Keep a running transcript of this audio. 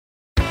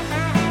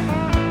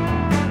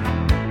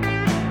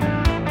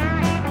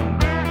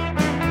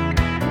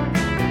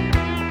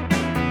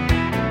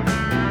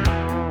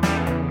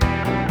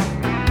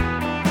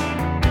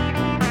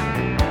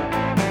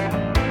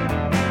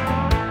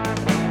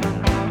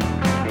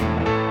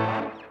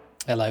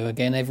Hello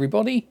again,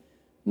 everybody,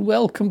 and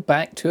welcome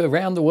back to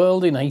Around the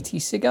World in 80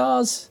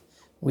 Cigars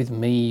with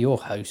me, your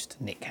host,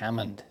 Nick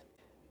Hammond.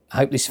 I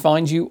hope this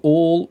finds you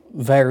all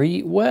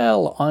very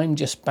well. I'm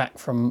just back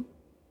from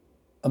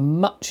a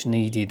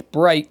much-needed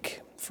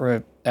break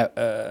for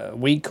a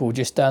week or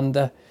just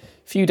under, a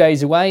few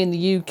days away in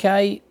the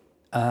UK,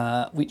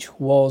 which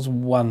was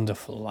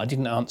wonderful. I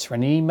didn't answer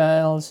any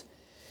emails,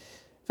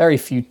 very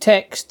few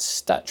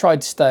texts,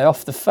 tried to stay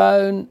off the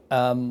phone,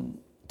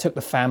 took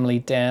the family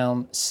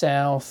down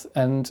south,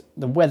 and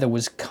the weather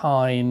was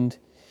kind,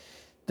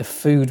 the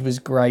food was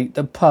great,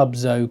 the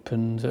pubs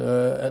opened,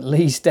 at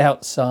least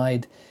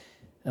outside,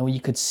 and you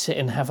could sit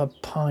and have a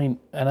pint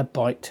and a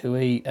bite to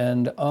eat,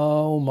 and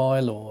oh my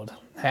lord,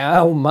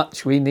 how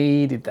much we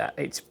needed that.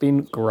 It's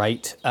been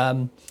great.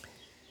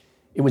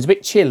 It was a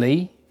bit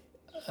chilly.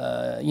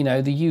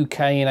 The UK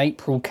in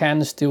April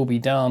can still be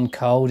darn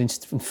cold. In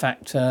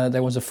fact,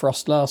 there was a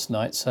frost last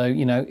night, so,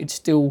 it's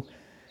still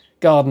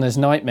gardener's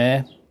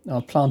nightmare.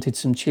 I've planted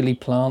some chili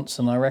plants,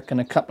 and I reckon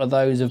a couple of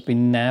those have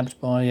been nabbed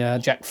by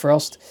Jack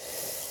Frost.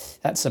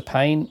 That's a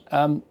pain.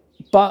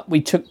 But we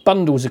took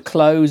bundles of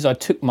clothes. I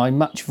took my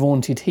much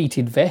vaunted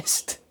heated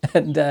vest,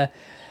 and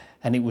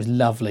it was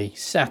lovely.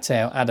 Sat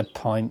out, had a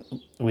pint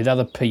with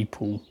other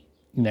people,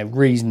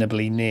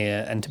 reasonably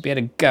near, and to be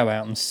able to go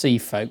out and see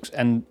folks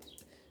and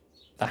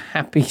the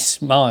happy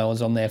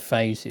smiles on their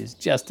faces,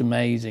 just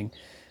amazing.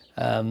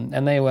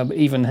 And they were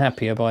even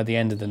happier by the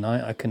end of the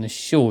night, I can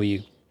assure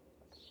you.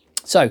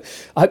 So,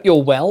 I hope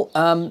you're well.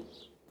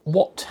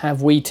 What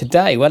have we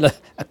today? Well, a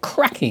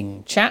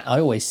cracking chat.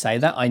 I always say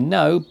that, I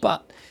know,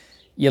 but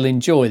you'll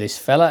enjoy this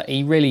fella.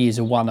 He really is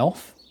a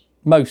one-off,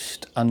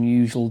 most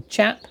unusual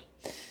chap.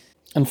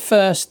 And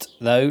first,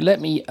 though, let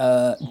me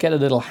get a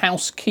little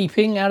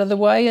housekeeping out of the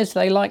way, as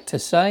they like to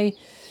say.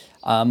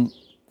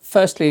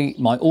 Firstly,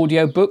 my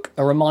audiobook,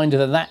 a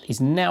reminder that is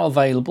now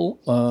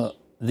available.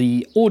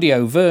 The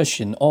audio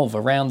version of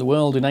Around the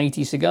World in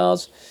 80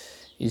 Cigars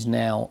is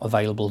now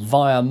available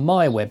via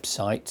my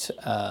website,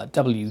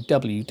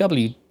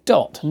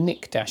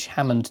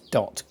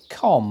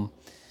 www.nick-hammond.com.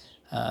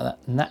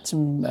 And that's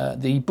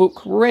the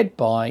book read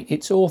by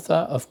its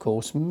author, of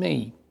course,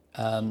 me.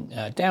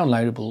 A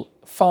downloadable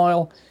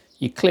file.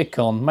 You click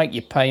on Make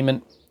Your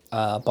Payment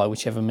by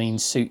whichever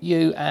means suit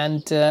you,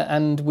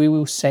 and we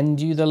will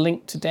send you the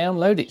link to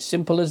download it.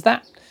 Simple as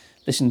that.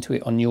 Listen to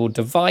it on your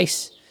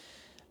device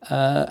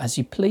as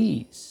you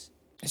please.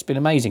 It's been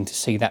amazing to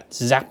see that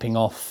zapping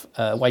off,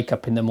 wake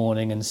up in the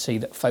morning and see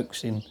that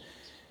folks in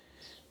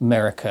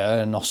America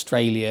and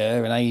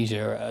Australia and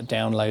Asia are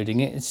downloading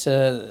it. It's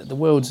the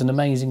world's an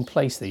amazing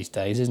place these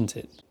days, isn't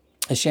it?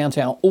 A shout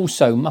out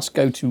also must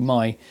go to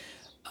my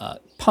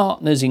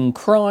partners in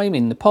crime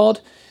in the pod,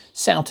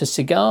 Sauter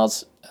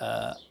Cigars.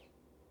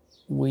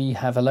 We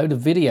have a load of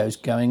videos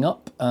going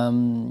up.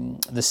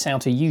 The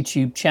Sauter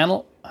YouTube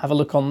channel, have a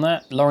look on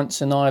that.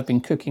 Lawrence and I have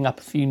been cooking up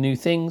a few new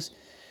things.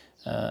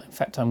 In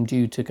fact, I'm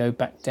due to go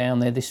back down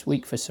there this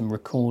week for some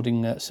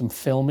recording, some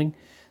filming.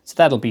 So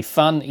that'll be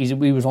fun.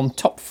 We was on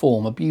top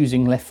form,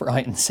 abusing left,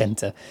 right and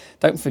centre.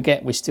 Don't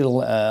forget, we're still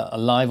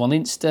live on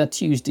Insta,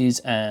 Tuesdays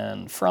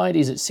and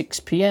Fridays at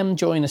 6 p.m.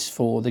 Join us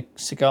for the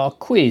cigar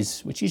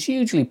quiz, which is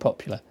hugely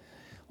popular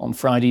on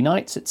Friday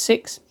nights at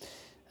 6.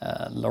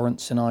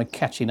 Lawrence and I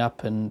catching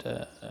up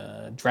and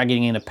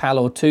dragging in a pal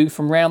or two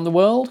from around the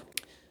world.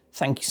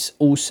 Thanks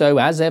also,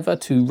 as ever,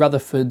 to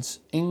Rutherford's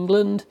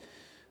England.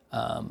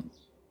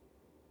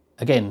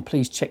 Again,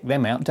 please check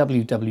them out,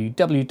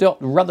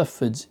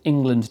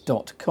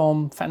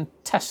 www.rutherfordsengland.com.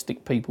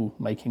 Fantastic people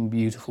making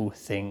beautiful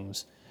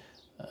things.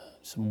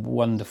 Some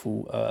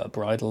wonderful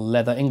bridal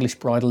leather, English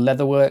bridal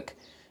leather work,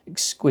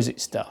 exquisite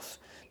stuff.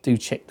 Do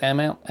check them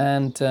out.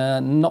 And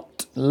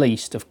not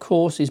least, of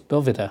course, is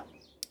Boveda,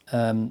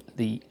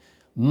 the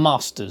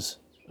masters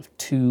of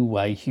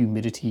two-way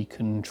humidity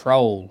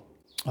control.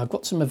 I've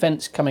got some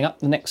events coming up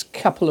the next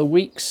couple of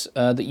weeks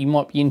that you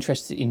might be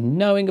interested in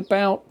knowing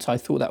about. I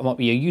thought that might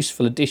be a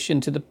useful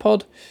addition to the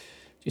pod,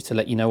 just to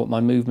let you know what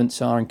my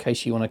movements are in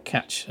case you want to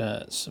catch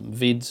some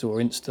vids or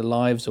Insta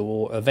Lives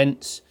or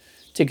events,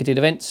 ticketed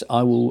events.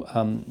 I will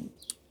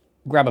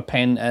grab a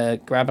pen,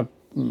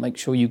 make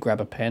sure you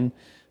grab a pen,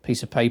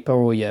 piece of paper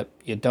or your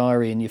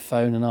diary and your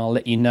phone, and I'll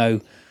let you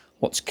know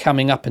what's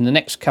coming up in the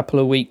next couple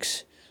of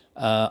weeks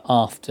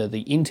after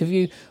the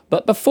interview.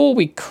 But before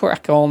we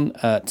crack on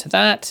to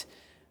that,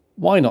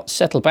 why not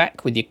settle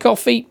back with your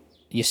coffee,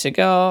 your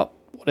cigar,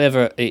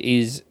 whatever it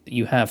is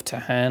you have to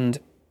hand.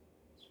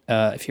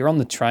 If you're on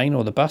the train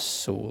or the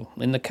bus or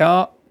in the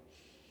car,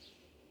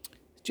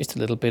 just a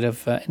little bit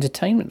of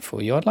entertainment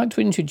for you. I'd like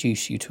to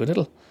introduce you to a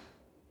little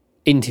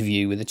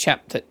interview with a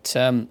chap that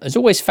has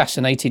always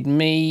fascinated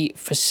me.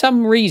 For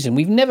some reason,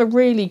 we've never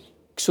really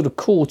sort of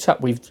caught up.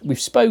 We've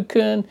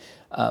spoken,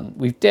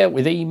 we've dealt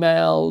with,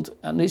 emailed,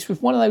 and it's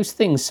one of those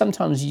things.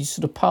 Sometimes you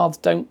sort of paths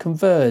don't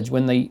converge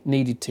when they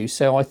needed to.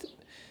 So I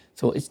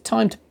thought it's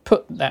time to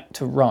put that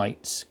to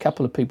rights. A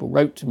couple of people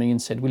wrote to me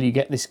and said, "Will you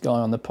get this guy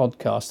on the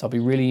podcast? I'll be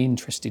really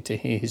interested to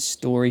hear his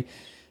story."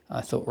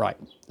 I thought, right,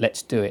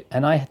 let's do it.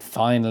 And I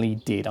finally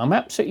did. I'm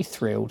absolutely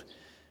thrilled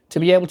to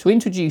be able to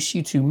introduce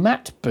you to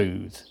Matt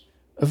Booth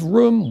of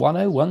Room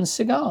 101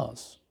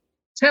 Cigars.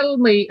 Tell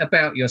me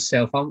about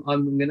yourself. I'm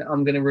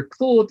gonna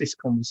record this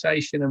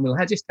conversation, and we'll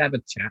just have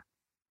a chat.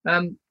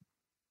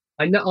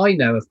 I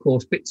know, of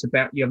course, bits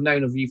about you. I've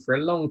known of you for a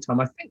long time.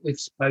 I think we've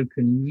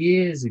spoken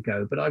years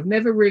ago, but I've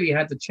never really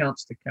had the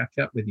chance to catch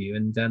up with you.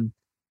 And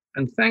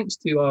thanks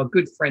to our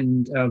good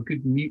friend, our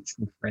good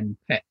mutual friend,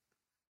 Pep,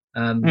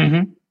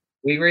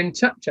 we were in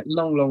touch at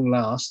long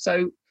last.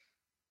 So,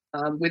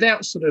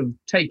 without sort of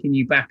taking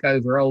you back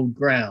over old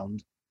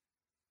ground,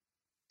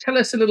 tell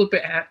us a little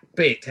bit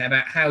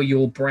about how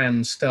your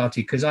brand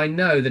started, because I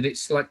know that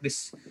it's like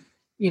this,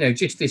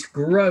 just this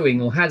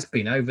growing, or has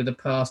been over the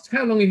past.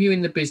 How long have you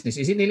in the business?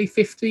 Is it nearly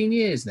 15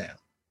 years now?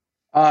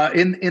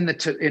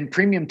 In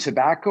premium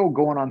tobacco,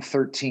 going on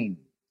 13.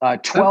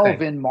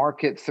 12 in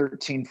market,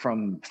 13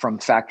 from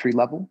factory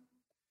level.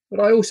 But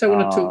I also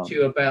want to talk to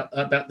you about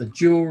the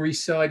jewelry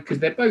side, because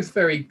they're both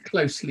very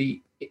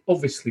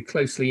obviously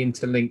closely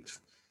interlinked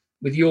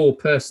with your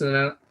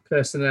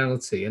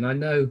personality. And I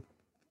know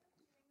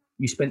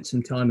you spent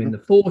some time in the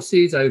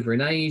forces over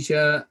in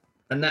Asia,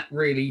 and that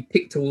really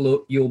ticked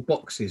all your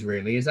boxes,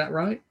 really. Is that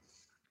right?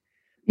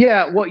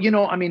 Yeah. Well,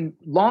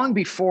 long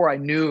before I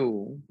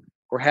knew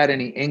or had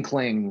any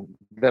inkling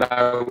that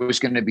I was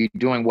going to be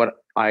doing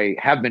what I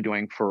have been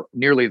doing for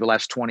nearly the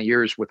last 20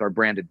 years with our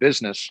branded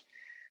business,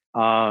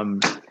 I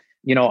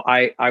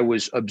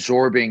was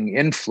absorbing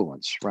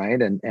influence,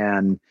 right?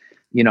 And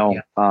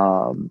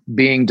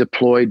being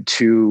deployed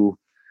to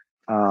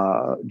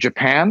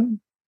Japan,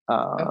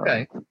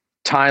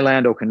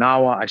 Thailand,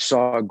 Okinawa, I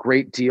saw a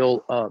great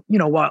deal of,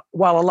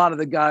 while a lot of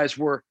the guys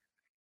were,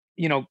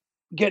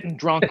 getting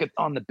drunk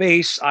on the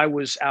base, I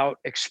was out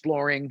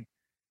exploring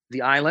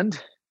the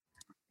island.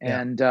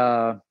 And,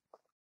 and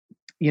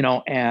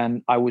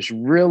I was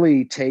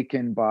really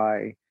taken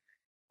by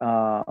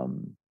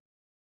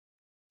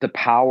the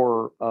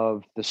power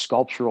of the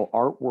sculptural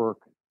artwork,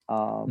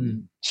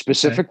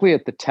 specifically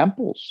at the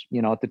temples,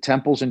 at the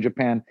temples in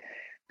Japan,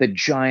 the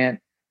giant,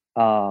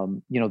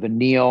 the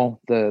Neo,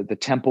 the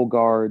temple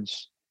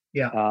guards,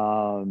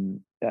 a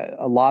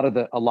lot of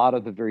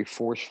the very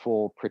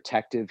forceful,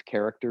 protective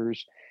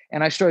characters.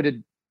 And I started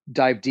to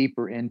dive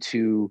deeper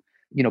into,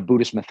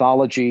 Buddhist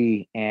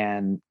mythology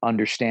and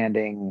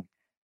understanding,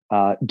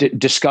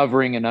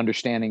 discovering and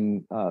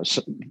understanding,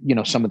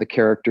 some of the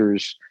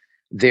characters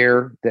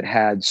there that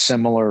had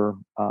similar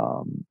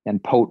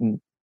and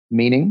potent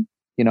meaning,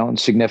 and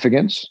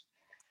significance.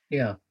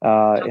 Yeah.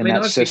 In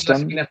that system. I've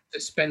been lucky enough to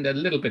spend a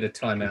little bit of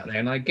time out there,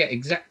 and I get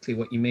exactly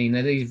what you mean.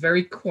 They're these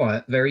very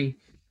quiet, very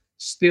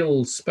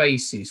still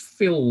spaces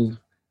filled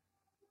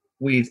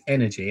with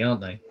energy,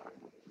 aren't they?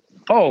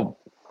 Oh,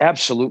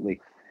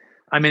 absolutely.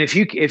 I mean, if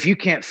you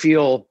can't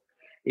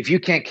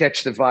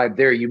catch the vibe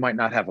there, you might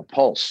not have a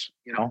pulse,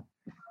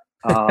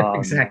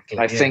 Exactly.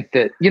 I think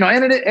that,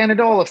 and it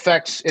all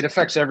affects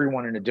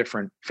everyone in a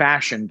different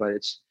fashion, but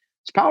it's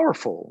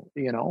powerful,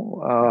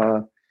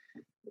 and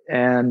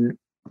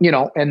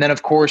then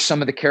of course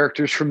some of the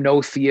characters from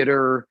No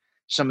Theater,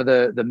 some of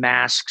the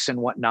masks and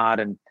whatnot,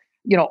 and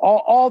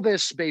all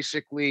this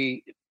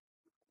basically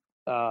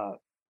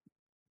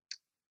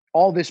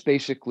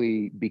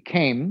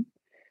became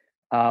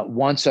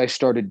once I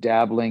started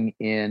dabbling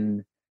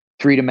in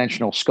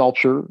three-dimensional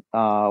sculpture,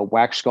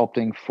 wax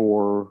sculpting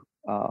for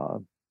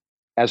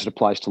as it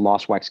applies to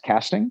lost wax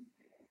casting.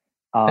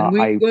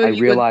 I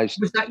realized,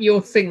 was that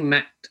your thing,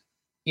 Matt?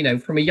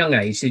 From a young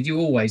age, did you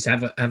always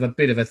have a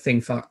bit of a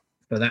thing for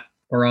that,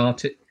 or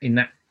art in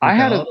that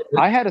regard?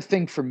 I had a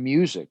thing for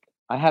music.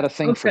 I had a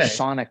thing for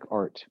sonic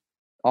art,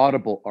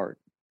 audible art.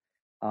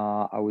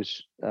 I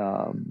was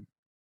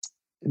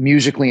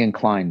musically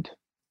inclined,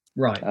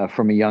 right,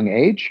 from a young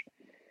age,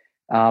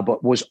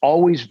 but was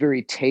always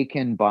very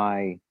taken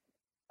by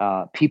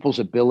people's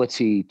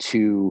ability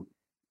to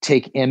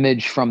take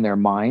image from their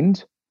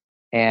mind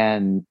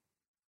and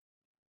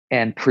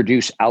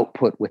produce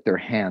output with their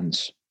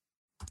hands.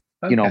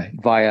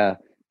 Via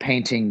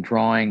painting,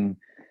 drawing,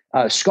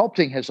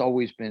 sculpting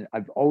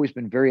I've always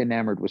been very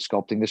enamored with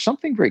sculpting. There's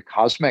something very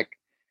cosmic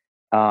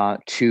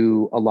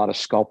to a lot of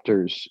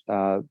sculptors.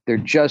 They're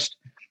just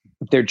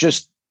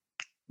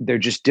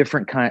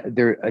different kind.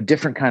 They're a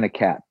different kind of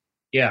cat.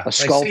 Yeah. A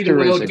sculptor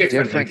is a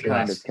different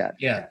kind of cat.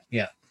 Yeah.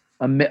 Yeah.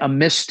 A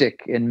mystic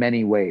in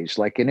many ways.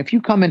 And if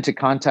you come into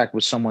contact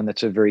with someone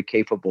that's a very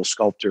capable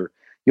sculptor,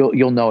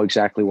 you'll know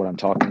exactly what I'm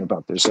talking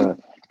about. There's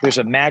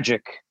a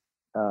magic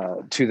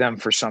to them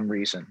for some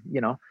reason,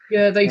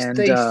 Yeah, they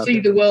see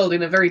the world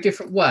in a very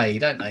different way,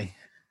 don't they?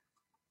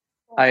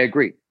 I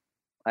agree.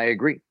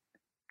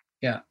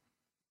 Yeah.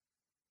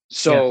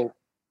 So,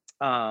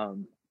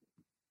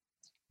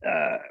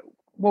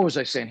 what was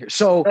I saying here?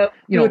 So,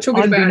 you were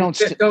talking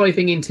about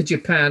diving into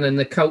Japan and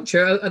the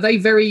culture. Are they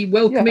very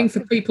welcoming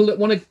for people that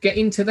want to get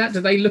into that?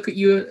 Do they look at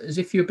you as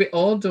if you're a bit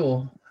odd,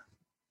 or?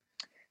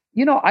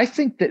 I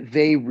think that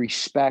they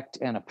respect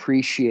and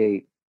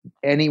appreciate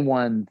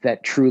anyone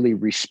that truly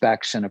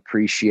respects and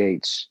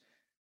appreciates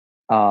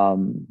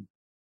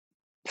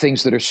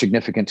things that are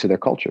significant to their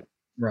culture.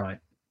 Right.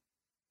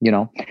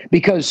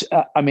 Because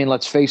I mean,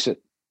 let's face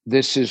it,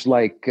 this is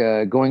like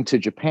going to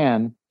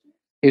Japan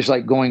is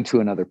like going to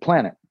another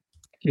planet.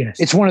 Yes.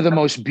 It's one of the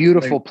most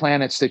beautiful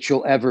planets that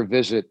you'll ever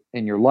visit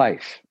in your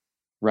life,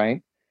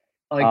 right?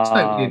 I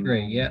totally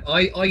agree. Yeah,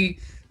 I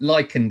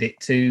likened it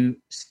to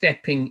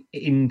stepping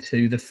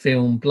into the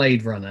film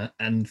Blade Runner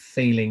and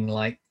feeling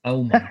like,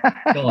 oh my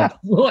God,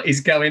 what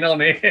is going on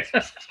here?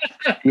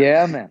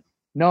 Yeah, man.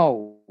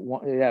 No,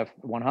 yeah,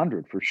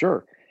 100 for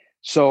sure.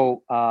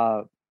 So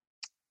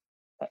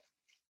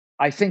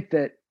I think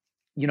that,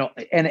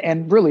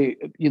 and really,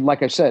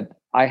 like I said,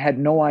 I had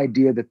no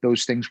idea that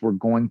those things were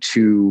going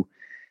to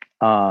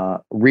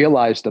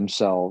realize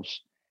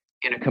themselves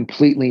in a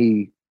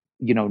completely,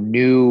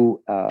 new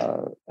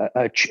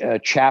a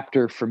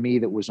chapter for me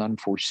that was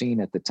unforeseen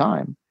at the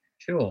time.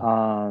 Sure.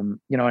 And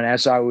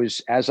as I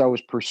was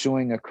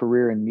pursuing a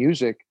career in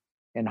music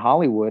in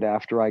Hollywood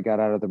after I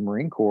got out of the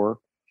Marine Corps,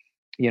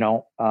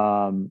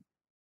 I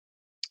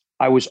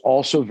was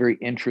also very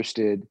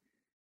interested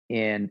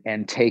in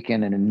and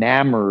taken and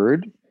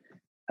enamored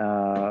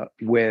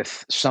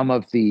with some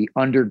of the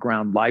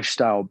underground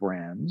lifestyle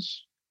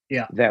brands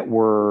that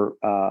were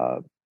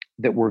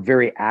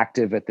very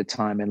active at the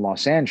time in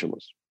Los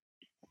Angeles,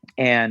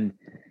 and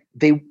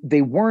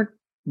they weren't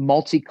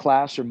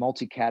multi-class or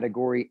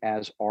multi-category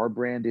as our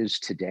brand is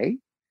today,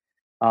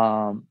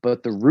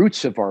 but the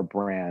roots of our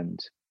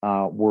brand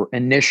were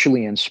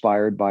initially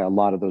inspired by a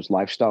lot of those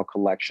lifestyle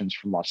collections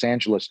from Los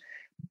Angeles.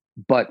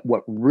 But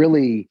what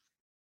really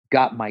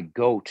got my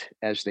goat,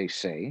 as they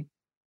say,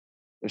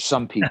 or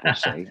some people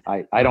say,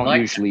 I don't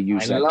usually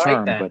use that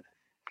term, but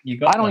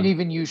I don't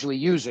even usually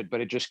use it, but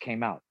it just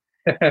came out.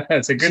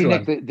 That's a good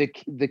one.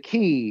 Nick, the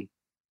key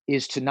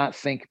is to not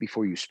think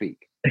before you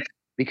speak,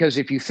 because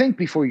if you think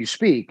before you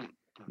speak,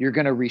 you're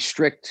going to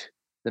restrict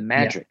the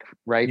magic,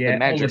 right? Yeah, the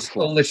magic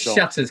flow. All the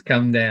shutters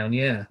come down.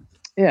 Yeah.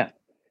 Yeah.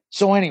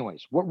 So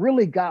anyways, what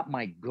really got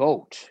my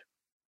goat,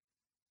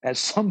 as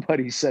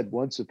somebody said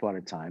once upon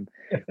a time,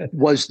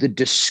 was the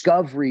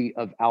discovery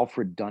of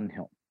Alfred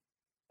Dunhill.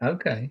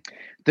 Okay.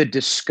 The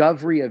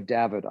discovery of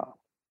Davidoff,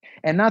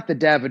 and not the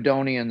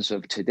Davidonians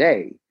of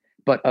today,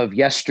 but of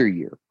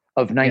yesteryear,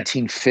 of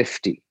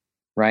 1950,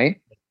 right?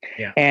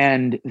 Yeah.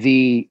 And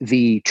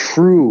the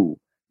true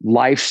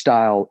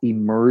lifestyle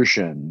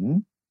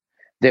immersion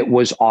that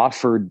was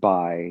offered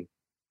by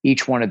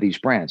each one of these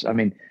brands. I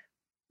mean,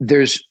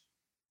 there's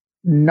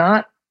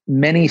not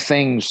many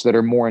things that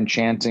are more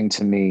enchanting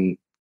to me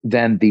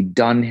than the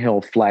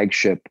Dunhill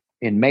flagship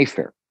in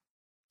Mayfair.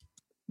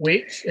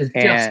 Which has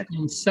just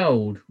been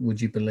sold,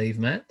 would you believe,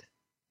 Matt?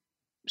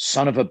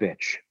 Son of a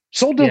bitch.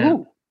 Sold to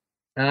who?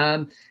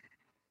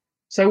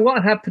 So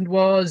what happened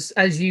was,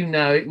 as you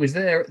know, it was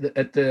there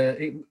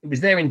it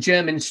was there in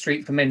Jermyn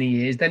Street for many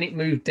years. Then it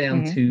moved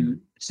down to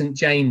St.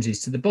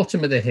 James's, to the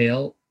bottom of the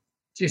hill,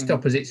 just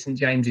opposite St.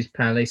 James's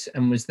Palace,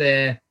 and was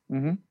there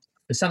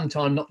for some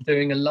time, not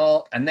doing a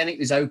lot. And then it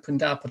was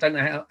opened up. I don't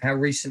know how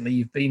recently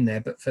you've been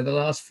there, but for the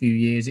last few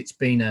years, it's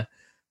been a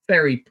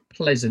very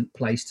pleasant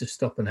place to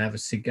stop and have a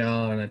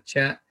cigar and a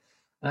chat.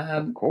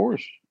 Of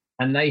course.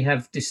 And they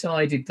have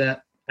decided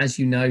that, as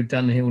you know,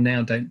 Dunhill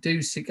now don't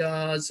do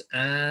cigars.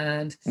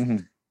 And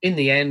in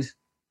the end,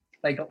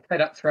 they got fed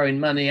up throwing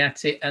money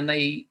at it and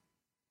they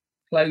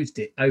closed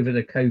it over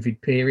the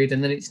COVID period,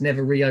 and then it's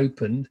never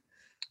reopened.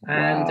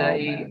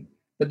 And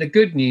but the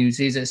good news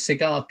is a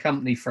cigar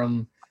company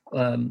from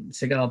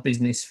cigar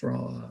business,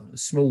 from a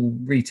small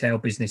retail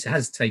business,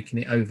 has taken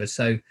it over.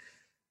 So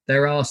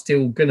there are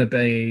still going to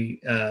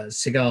be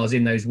cigars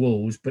in those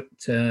walls, but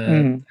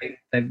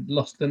they've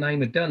lost the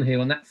name of Dunhill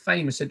on that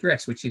famous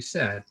address, which is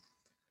sad.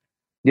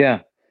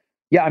 Yeah.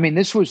 I mean,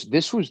 this was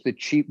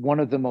one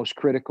of the most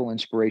critical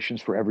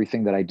inspirations for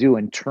everything that I do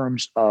in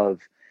terms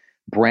of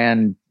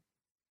brand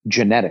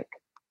genetic.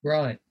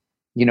 Right.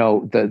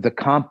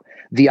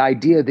 The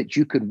idea that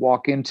you could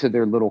walk into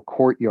their little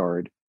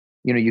courtyard,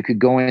 you could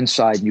go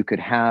inside and you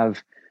could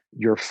have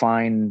your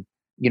fine,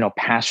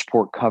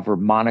 passport cover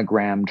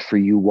monogrammed for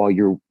you while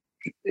you're,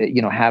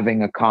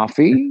 having a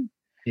coffee,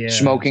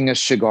 smoking a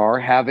cigar,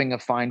 having a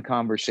fine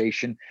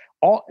conversation,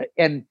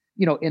 in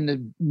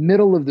the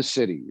middle of the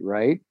city,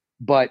 right?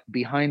 But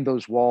behind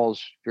those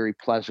walls, very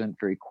pleasant,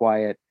 very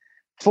quiet,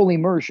 full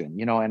immersion,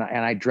 and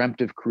I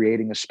dreamt of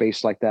creating a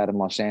space like that in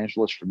Los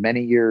Angeles for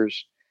many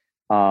years,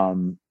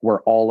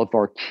 where all of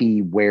our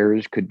key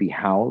wares could be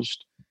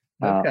housed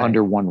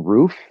under one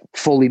roof,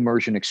 full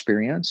immersion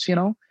experience,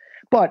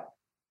 But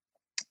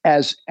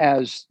as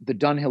the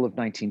Dunhill of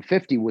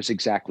 1950 was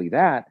exactly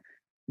that,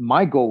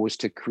 my goal was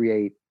to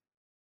create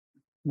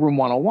Room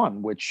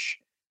 101, which,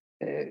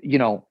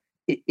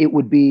 it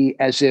would be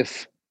as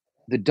if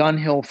the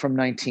Dunhill from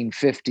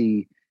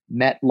 1950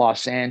 met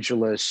Los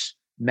Angeles,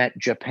 met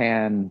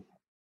Japan,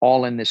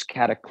 all in this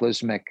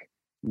cataclysmic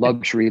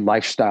luxury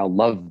lifestyle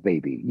love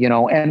baby,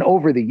 and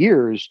over the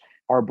years,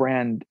 our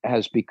brand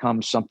has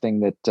become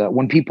something that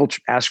when people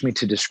ask me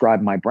to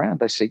describe my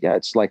brand, I say,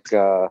 it's like,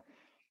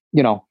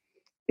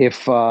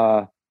 if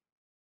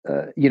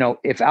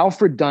if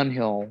Alfred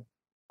Dunhill,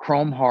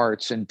 Chrome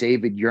Hearts, and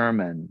David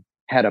Yurman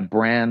had a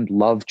brand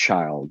love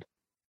child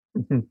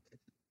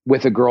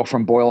with a girl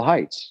from Boyle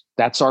Heights,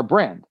 that's our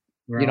brand.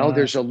 Right.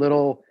 There's a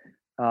little,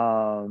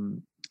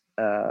 and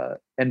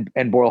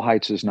Boyle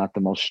Heights is not the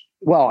most,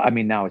 well, I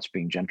mean, now it's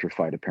being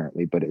gentrified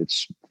apparently, but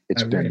it's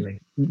been really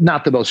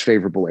not the most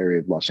favorable area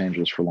of Los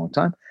Angeles for a long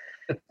time.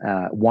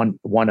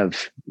 One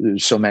of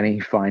so many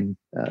fine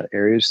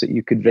areas that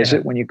you could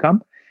visit when you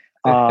come.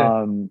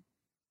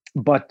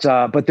 But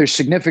there's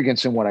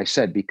significance in what I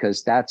said,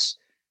 because that's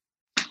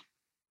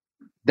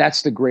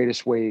the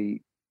greatest way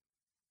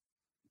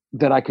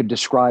that I could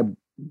describe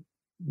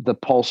the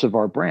pulse of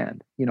our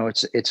brand.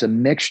 It's a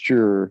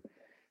mixture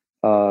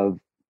of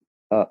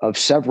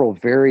several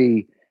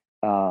very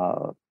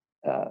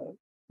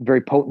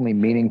very potently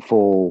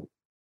meaningful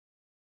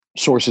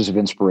sources of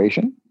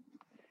inspiration,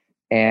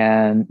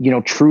 and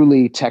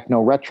truly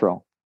techno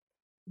retro.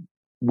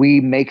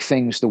 We make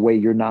things the way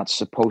you're not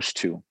supposed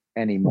to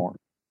anymore.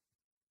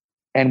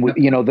 And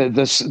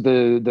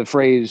the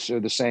phrase or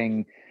the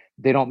saying,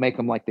 they don't make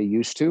them like they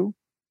used to.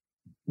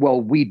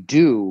 Well, we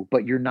do,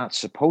 but you're not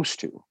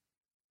supposed to.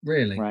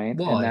 Really? Right.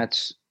 Why? And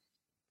that's,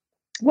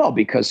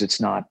 because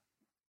it's not,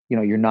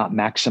 you're not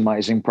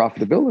maximizing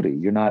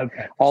profitability. You're not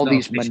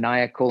these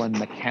maniacal and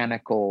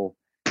mechanical,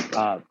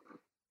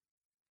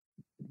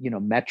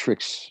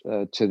 metrics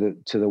to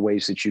the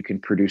ways that you can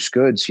produce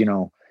goods.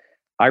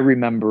 I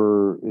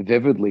remember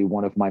vividly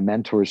one of my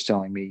mentors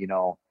telling me,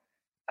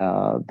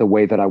 the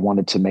way that I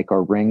wanted to make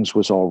our rings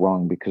was all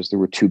wrong, because they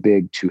were too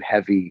big, too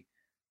heavy.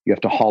 You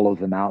have to hollow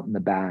them out in the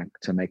back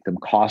to make them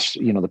cost,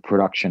 the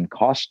production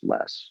cost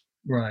less.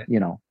 Right.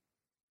 And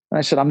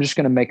I said, I'm just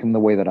going to make them the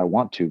way that I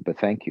want to, but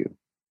thank you.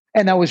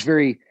 And that was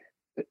very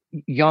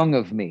young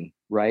of me,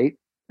 right?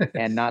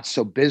 And not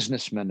so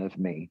businessman of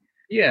me.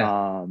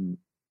 Yeah.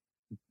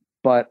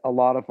 But a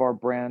lot of our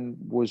brand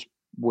was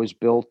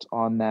built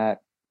on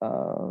that,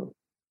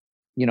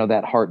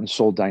 that heart and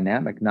soul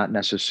dynamic, not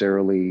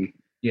necessarily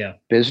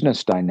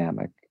business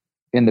dynamic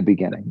in the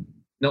beginning.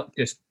 Not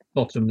just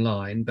bottom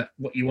line, but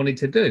what you wanted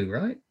to do,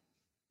 right?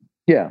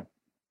 Yeah.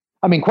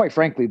 I mean, quite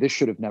frankly, this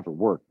should have never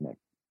worked, Nick,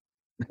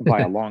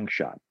 by a long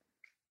shot.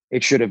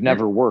 It should have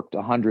never worked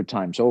 100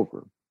 times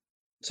over.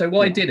 So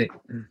why did it?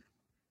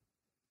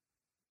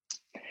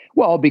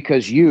 Well,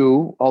 because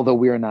although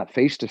we are not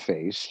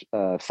face-to-face,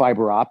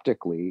 fiber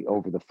optically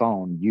over the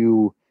phone,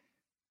 you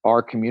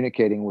are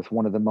communicating with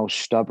one of the most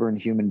stubborn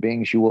human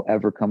beings you will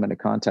ever come into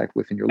contact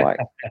with in your life.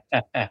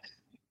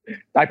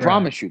 I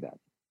promise you that.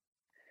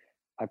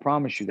 I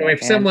promise you that. So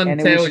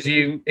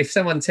if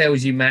someone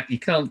tells you, Matt, you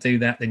can't do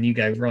that, then you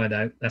go,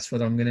 righto, that's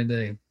what I'm going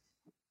to do.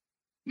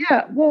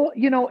 Yeah. Well,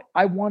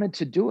 I wanted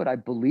to do it. I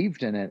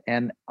believed in it.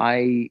 And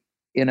I,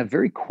 in a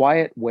very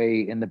quiet way,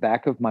 in the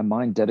back of my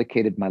mind,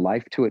 dedicated my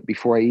life to it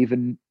before I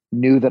even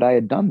knew that I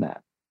had done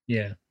that.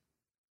 Yeah.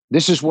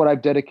 This is what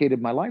I've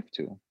dedicated my life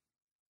to,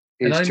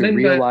 is to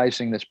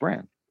realizing this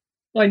brand.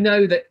 I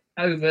know that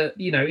over,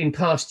 in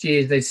past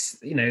years, there's,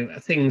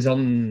 things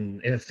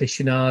on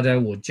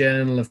Aficionado or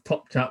Journal have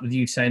popped up with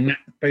you saying Matt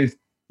Booth,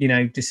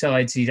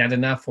 decides he's had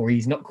enough, or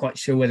he's not quite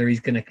sure whether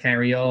he's going to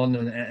carry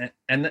on.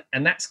 And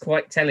that's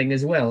quite telling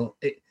as well.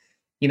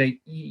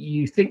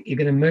 You think you're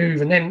going to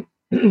move, and then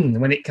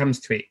when it comes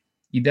to it,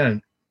 you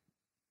don't.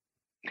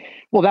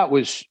 Well, that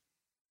was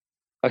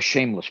a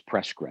shameless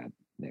press grab,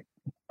 Nick,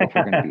 if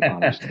we're going to be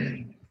honest.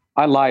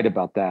 I lied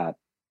about that.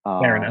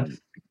 Fair enough.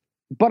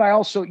 But I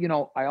also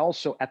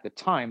at the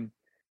time,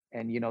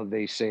 and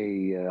they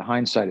say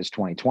hindsight is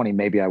 20/20.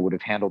 Maybe I would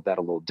have handled that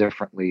a little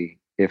differently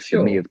if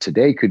the me of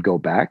today could go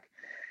back.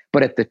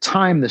 But at the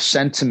time, the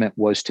sentiment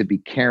was to be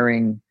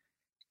caring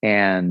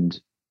and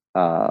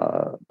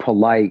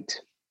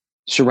polite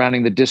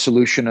surrounding the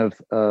dissolution of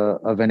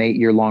an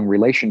 8-year-long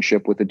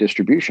relationship with a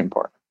distribution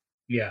partner.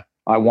 Yeah,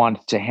 I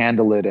wanted to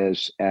handle it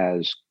as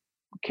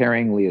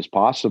caringly as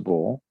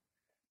possible.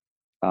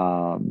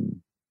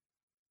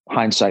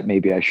 Hindsight,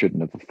 maybe I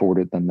shouldn't have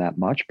afforded them that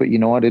much, but you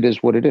know what? It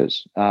is what it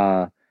is.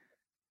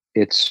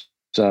 It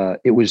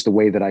was the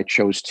way that I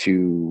chose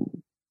to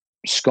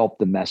sculpt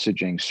the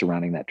messaging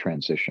surrounding that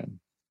transition.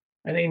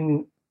 And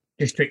then,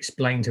 just to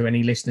explain to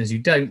any listeners who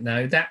don't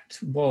know, that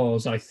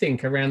was, I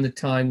think, around the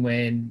time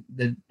when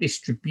the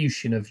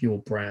distribution of your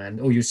brand,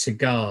 or your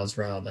cigars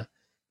rather,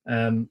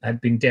 had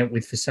been dealt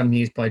with for some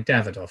years by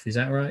Davidoff. Is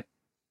that right?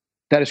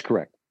 That is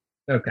correct.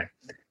 Okay.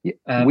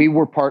 We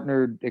were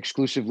partnered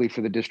exclusively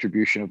for the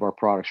distribution of our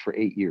products for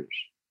 8 years.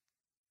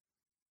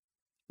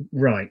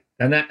 Right.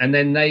 And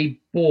then they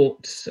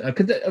bought,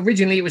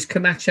 originally it was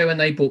Camacho and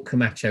they bought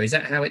Camacho. Is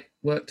that how it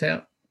worked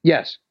out?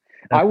 Yes.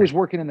 Okay. I was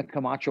working in the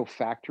Camacho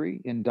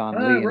factory in Don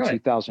Lee in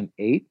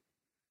 2008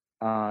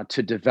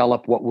 to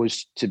develop what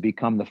was to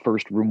become the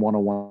first Room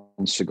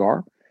 101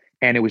 cigar.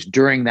 And it was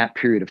during that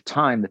period of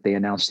time that they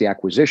announced the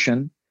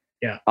acquisition.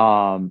 Yeah.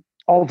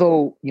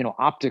 Although,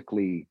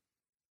 optically,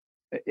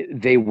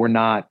 they were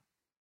not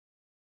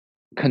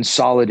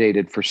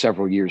consolidated for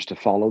several years to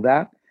follow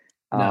that.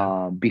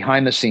 No.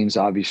 Behind the scenes,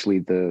 obviously,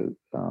 the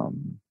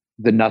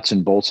nuts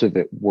and bolts of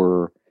it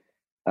were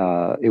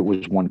it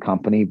was one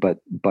company, but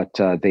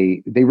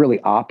they really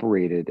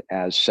operated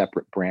as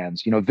separate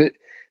brands.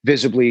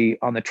 Visibly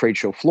on the trade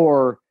show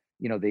floor,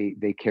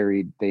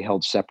 they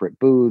held separate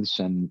booths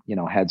and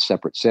had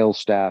separate sales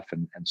staff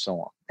and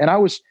so on. And I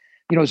was,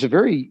 it was a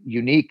very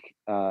unique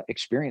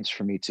experience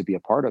for me to be a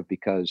part of,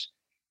 because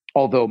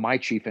although my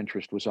chief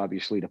interest was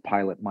obviously to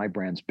pilot my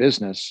brand's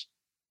business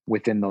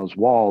within those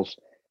walls,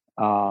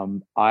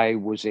 I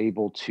was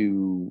able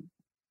to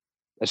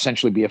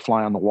essentially be a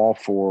fly on the wall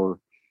for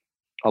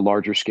a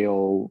larger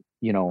scale,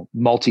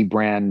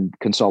 multi-brand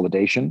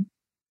consolidation.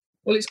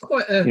 Well, it's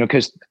quite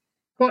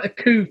a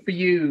coup for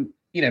you,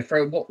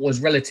 for what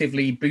was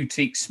relatively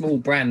boutique, small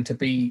brand to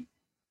be,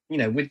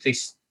 with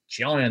this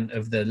giant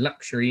of the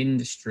luxury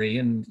industry.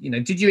 And,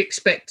 did you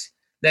expect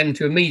them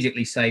to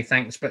immediately say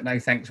thanks, but no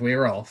thanks,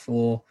 we're off?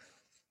 Or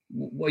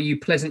were you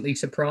pleasantly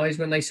surprised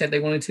when they said they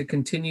wanted to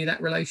continue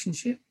that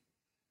relationship?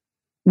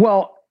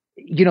 Well,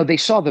 they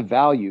saw the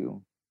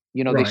value.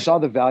 Right. They saw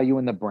the value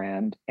in the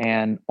brand.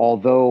 And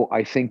although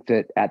I think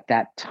that at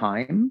that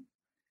time,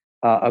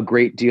 a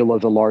great deal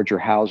of the larger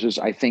houses,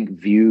 I think,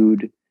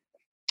 viewed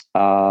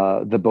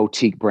the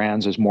boutique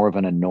brands as more of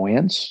an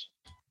annoyance,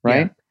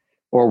 right? Yeah.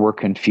 Or were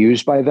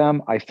confused by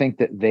them. I think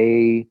that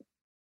they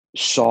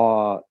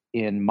saw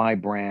in my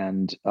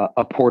brand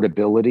a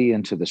portability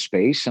into the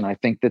space. And I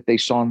think that they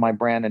saw in my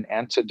brand an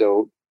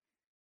antidote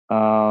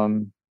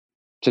to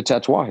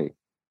Tatuaje.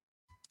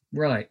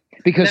 Right.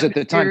 Because at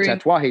the time,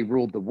 Tatuaje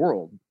ruled the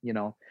world,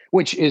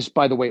 which is,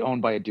 by the way,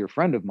 owned by a dear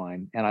friend of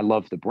mine. And I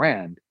love the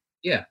brand.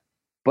 Yeah.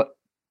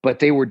 But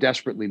they were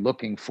desperately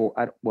looking for,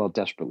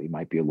 desperately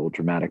might be a little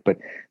dramatic, but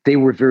they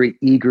were very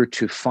eager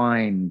to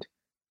find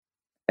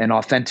an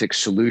authentic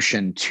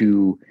solution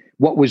to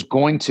what was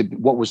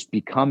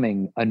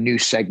becoming a new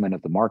segment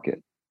of the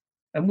market.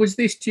 And was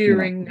this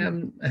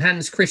during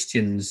Hans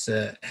Christian's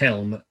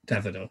helm at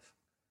Davidoff?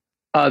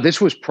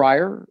 This was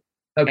prior.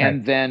 Okay.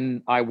 And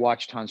then I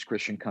watched Hans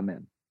Christian come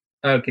in.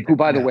 Okay. Who,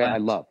 by the way, I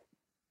love.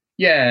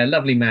 Yeah,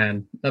 lovely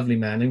man. Lovely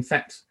man. In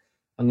fact,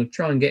 I'm going to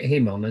try and get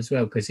him on as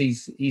well, because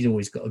he's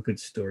always got a good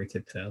story to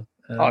tell.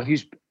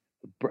 He's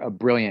a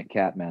brilliant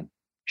cat, man.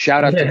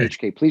 Shout out to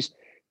HK.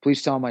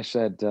 Please tell him I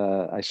said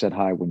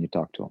hi when you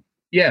talk to him.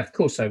 Yeah, of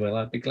course I will.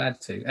 I'd be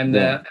glad to. And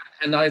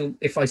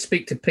if I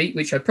speak to Pete,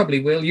 which I probably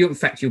will, you'll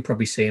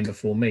probably see him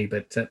before me.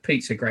 But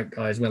Pete's a great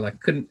guy as well. I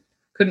couldn't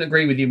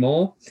agree with you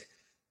more.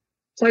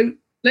 So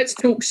let's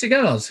talk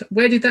cigars.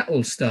 Where did that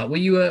all start? Were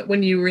you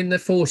when you were in the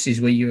forces?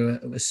 Were you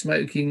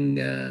smoking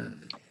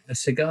a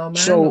cigar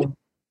man?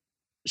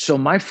 So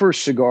my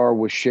first cigar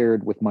was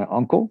shared with my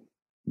uncle,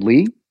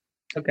 Lee.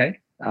 Okay.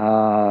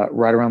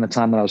 Right around the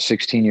time that I was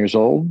 16 years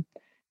old.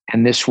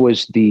 And this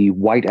was the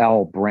White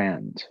Owl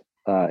brand,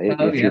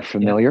 if you're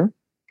familiar.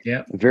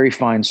 Yeah. A very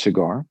fine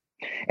cigar.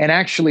 And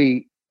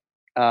actually,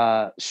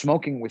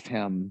 smoking with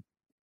him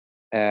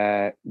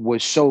had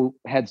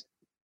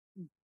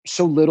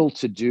so little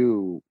to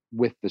do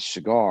with the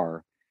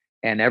cigar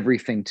and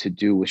everything to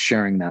do with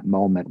sharing that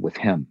moment with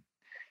him.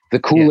 The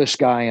coolest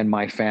guy in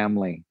my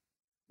family,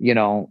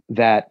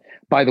 that,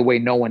 by the way,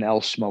 no one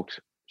else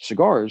smoked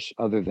cigars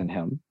other than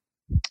him.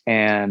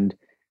 And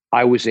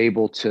I was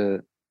able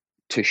to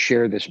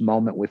share this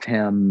moment with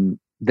him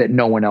that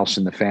no one else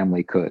in the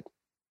family could.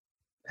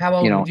 How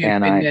old were you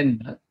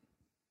then?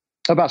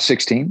 About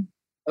 16.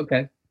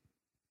 Okay.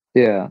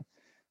 Yeah.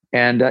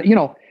 And,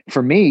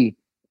 for me,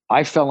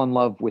 I fell in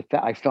love with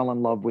that. I fell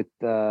in love with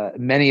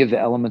many of the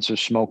elements of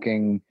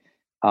smoking,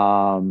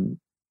 the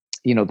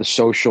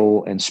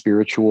social and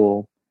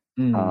spiritual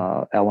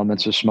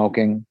elements of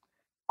smoking,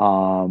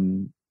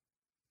 and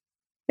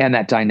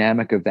that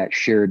dynamic of that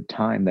shared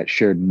time, that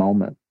shared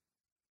moment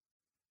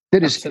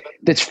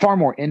that's far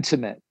more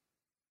intimate.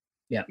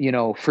 Yeah.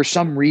 For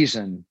some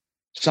reason,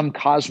 some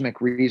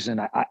cosmic reason,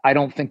 I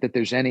don't think that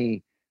there's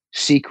any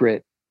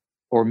secret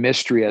or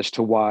mystery as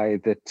to why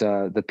that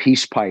the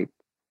peace pipe,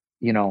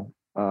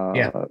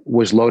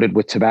 was loaded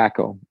with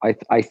tobacco.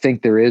 I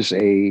think there is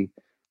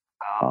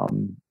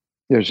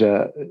there's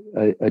a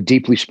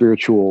deeply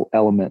spiritual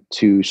element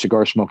to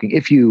cigar smoking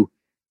if you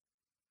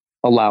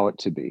allow it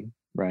to be,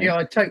 right? Yeah,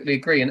 I totally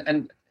agree.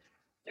 And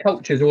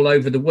cultures all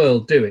over the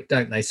world do it,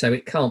 don't they? So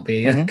it can't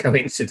be a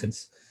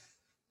coincidence.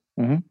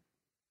 Mm-hmm.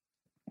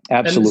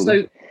 Absolutely.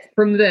 And so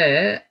from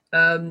there,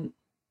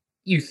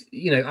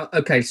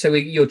 okay, so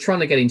you're trying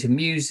to get into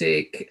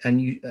music,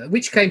 and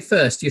which came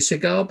first, your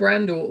cigar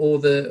brand or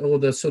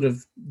the sort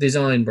of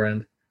design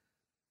brand?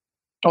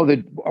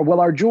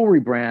 Our jewelry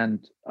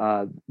brand,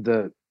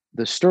 the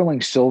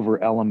sterling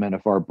silver element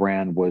of our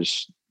brand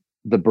was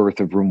the birth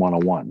of Room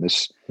 101.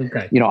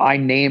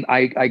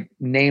 I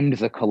named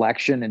the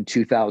collection in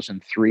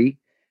 2003,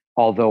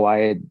 although I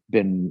had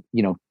been,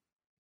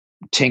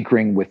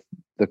 tinkering with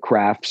the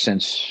craft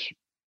since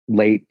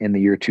late in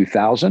the year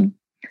 2000.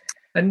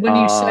 And when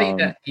you say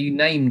that you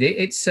named it,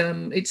 it's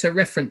a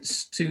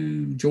reference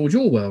to George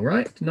Orwell,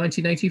 right?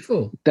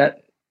 1984.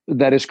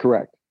 That is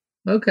correct.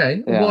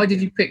 Okay. Yeah. Why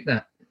did you pick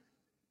that?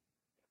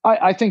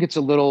 I think it's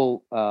a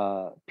little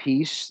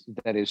piece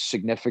that is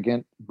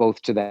significant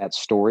both to that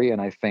story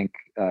and I think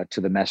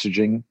to the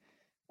messaging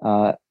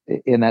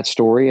in that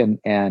story.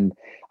 And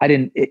I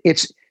didn't,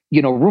 it's,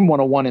 Room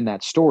 101 in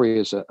that story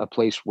is a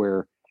place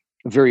where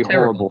very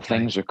horrible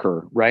things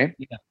occur, right?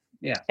 Yeah.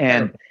 Yeah.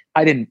 And terrible.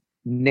 I didn't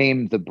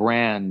name the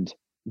brand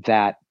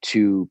that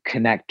to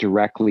connect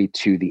directly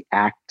to the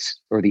act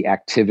or the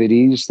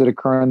activities that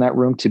occur in that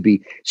room to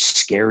be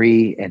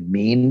scary and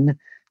mean,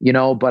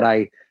 but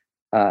I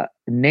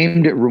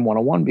named it Room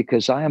 101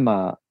 because I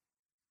am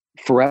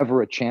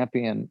forever a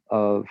champion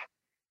of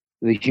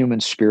the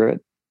human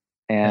spirit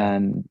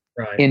and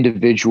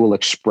individual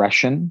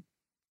expression.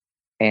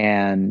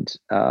 And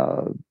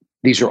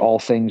these are all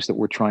things that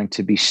we're trying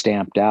to be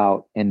stamped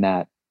out in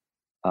that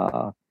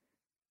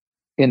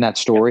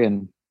story.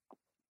 And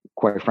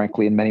quite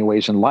frankly, in many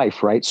ways in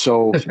life. Right.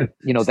 So,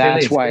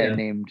 that's why I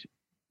named,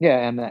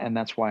 and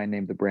that's why I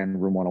named the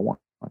brand Room 101.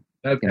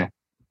 Okay.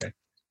 Okay.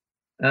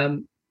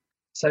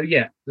 So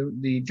yeah,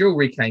 the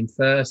jewelry came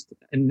first,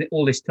 and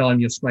all this time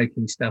you're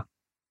smoking stuff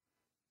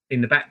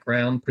in the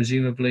background,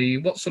 presumably.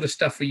 What sort of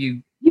stuff are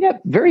you? Yeah,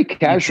 very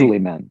casually,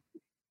 man.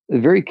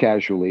 Very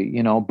casually,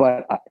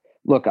 But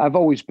look, I've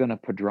always been a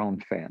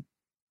Padron fan.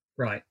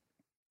 Right.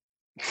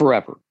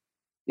 Forever.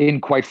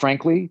 And quite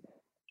frankly,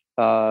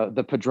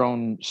 the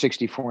Padron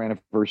 64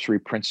 anniversary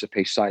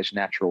Principe size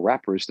natural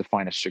wrapper is the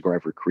finest cigar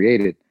ever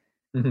created.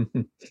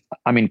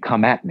 I mean,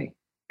 come at me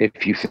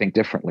if you think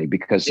differently,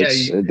 because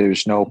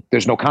there's no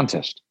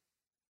contest.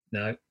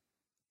 No,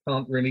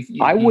 can't really.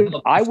 I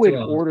would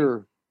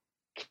order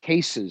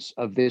cases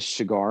of this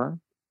cigar.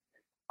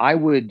 I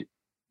would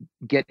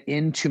get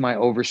into my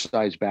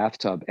oversized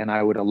bathtub and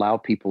I would allow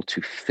people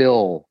to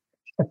fill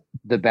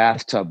the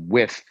bathtub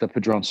with the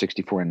Padron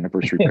 64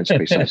 anniversary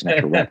Principe size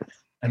natural wrapper.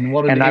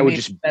 And I would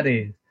just, that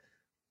is.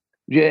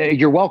 Yeah,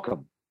 you're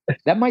welcome.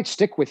 That might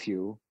stick with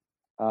you.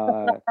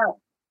 So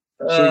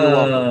you're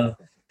welcome.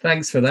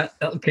 Thanks for that.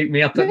 That'll keep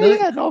me up at night.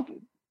 Yeah, no,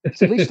 it's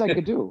the least I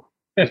could do.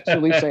 It's the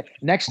least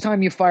next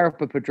time you fire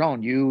up a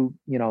Padron, you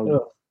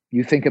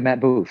think of Matt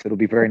Booth. It'll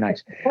be very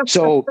nice.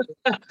 So,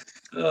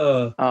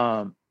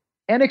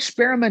 and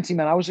experimenting,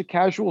 man. I was a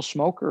casual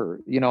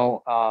smoker.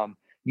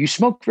 You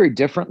smoke very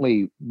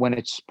differently when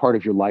it's part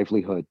of your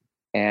livelihood,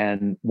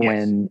 and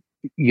when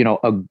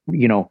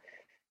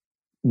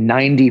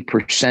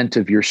 90%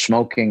 of your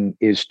smoking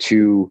is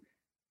to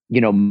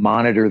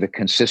monitor the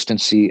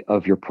consistency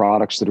of your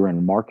products that are in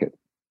the market.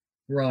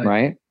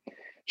 Right.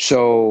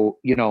 So,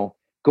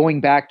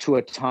 going back to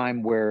a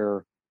time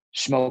where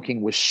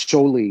smoking was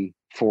solely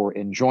for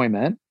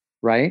enjoyment,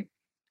 right?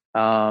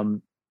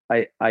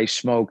 I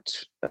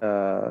smoked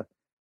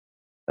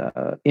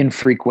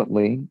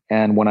infrequently,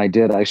 and when I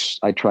did, I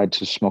tried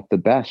to smoke the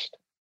best.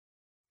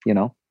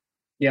 Yeah,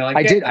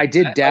 I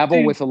did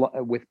dabble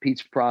with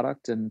Pete's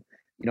product, and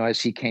as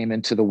he came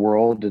into the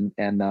world, and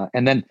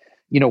then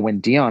when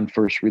Dion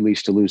first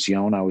released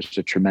Illusion, I was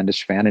a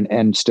tremendous fan,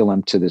 and still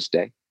am to this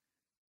day.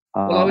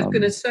 Well, I was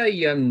going to say,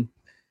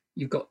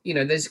 you've got,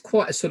 there's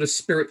quite a sort of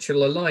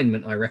spiritual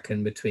alignment, I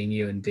reckon, between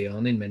you and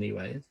Dion in many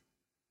ways.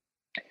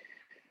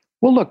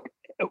 Well, look,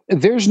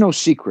 there's no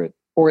secret,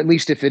 or at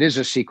least if it is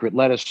a secret,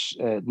 let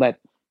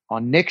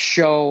on Nick's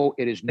show,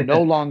 it is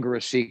no longer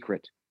a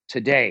secret.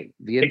 Today,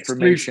 the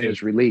information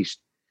is released.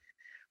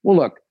 Well,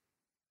 look,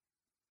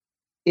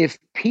 if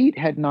Pete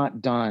had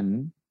not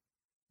done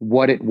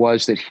what it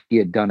was that he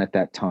had done at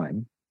that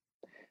time,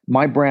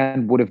 my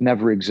brand would have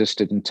never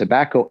existed in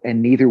tobacco,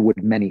 and neither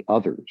would many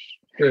others.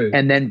 True.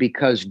 And then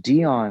because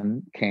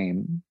Dion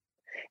came,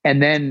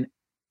 and then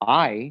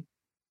I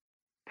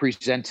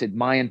presented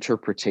my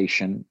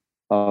interpretation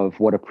of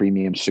what a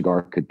premium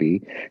cigar could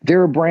be.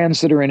 There are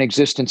brands that are in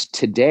existence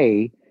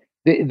today.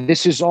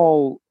 This is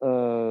all,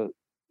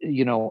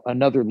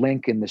 another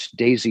link in this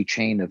daisy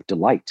chain of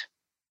delight.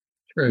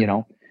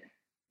 True.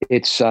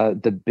 It's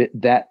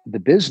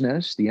the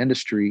business, the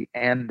industry,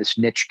 and this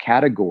niche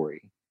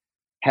category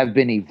have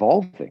been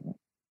evolving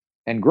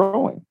and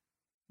growing,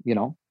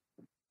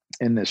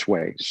 in this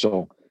way.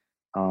 So,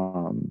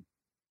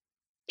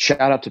 shout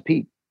out to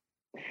Pete.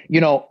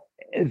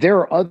 There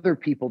are other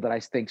people that I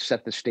think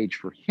set the stage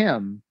for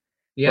him,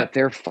 but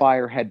their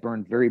fire had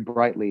burned very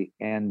brightly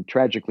and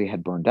tragically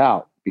had burned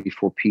out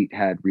before Pete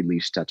had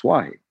released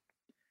Tatuaje.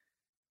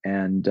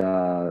 And,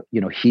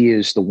 he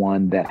is the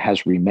one that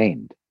has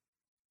remained.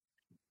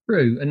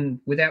 True.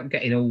 And without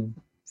getting all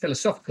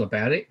philosophical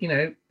about it,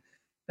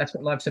 that's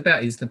what life's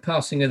about, is the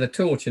passing of the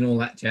torch and all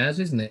that jazz,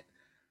 isn't it?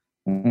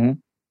 Mm-hmm.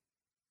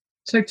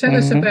 So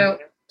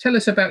tell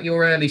us about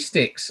your early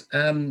sticks.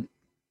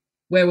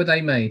 Where were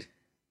they made?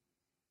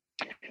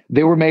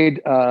 They were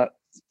made,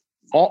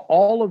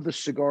 all of the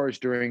cigars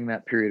during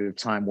that period of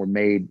time were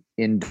made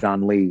in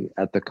Danlí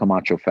at the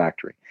Camacho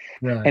factory.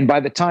 Right. And by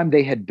the time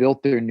they had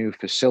built their new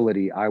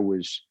facility, I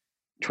was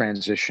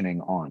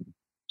transitioning on.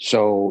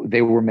 So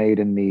they were made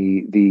in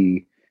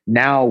the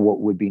now what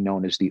would be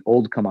known as the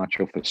old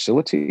Camacho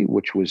facility,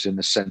 which was in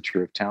the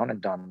center of town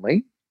in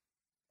Danlí.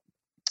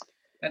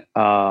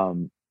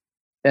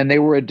 and they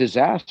were a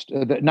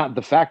disaster. Not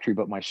the factory,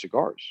 but my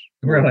cigars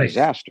were a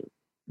disaster.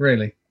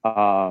 Really?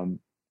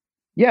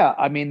 Yeah.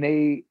 I mean,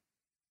 they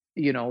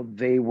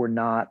were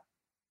not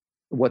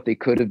what they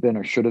could have been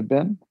or should have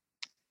been.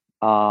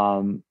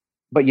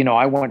 But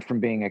I went from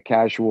being a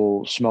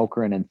casual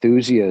smoker and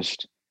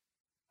enthusiast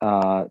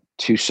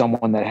to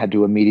someone that had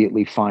to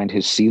immediately find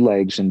his sea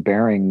legs and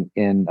bearing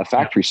in a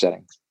factory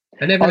setting.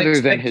 And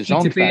other than his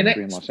own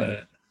factory in Los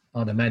Angeles.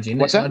 I'd imagine.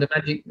 What's that?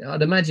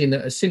 I'd imagine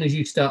that as soon as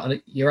you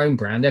start your own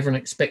brand, everyone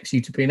expects you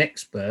to be an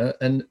expert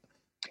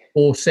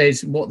or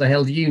says, "What the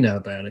hell do you know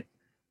about it?"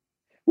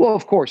 Well,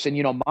 of course, and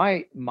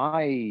my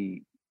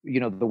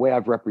the way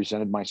I've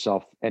represented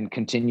myself and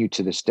continue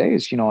to this day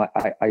is,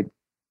 I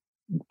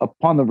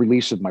upon the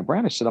release of my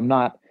brand, I said, I'm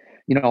not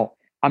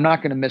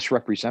going to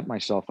misrepresent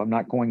myself. I'm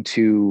not going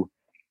to,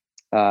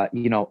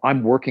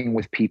 I'm working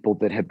with people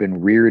that have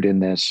been reared in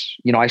this.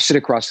 I sit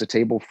across the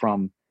table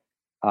from,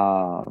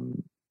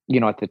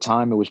 at the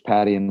time it was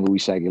Patty and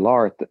Luis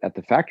Aguilar at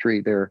the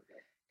factory there.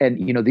 And,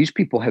 these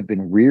people have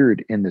been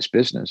reared in this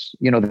business.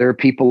 There are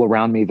people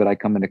around me that I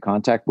come into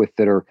contact with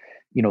that are,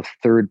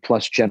 third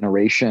plus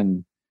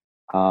generation,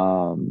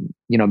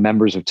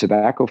 members of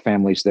tobacco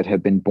families that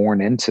have been born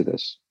into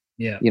this.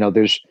 Yeah.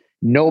 There's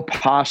no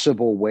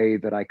possible way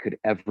that I could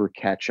ever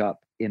catch up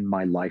in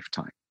my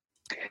lifetime.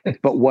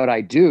 But what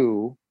I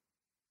do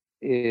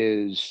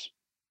is,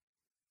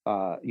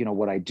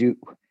 what I do.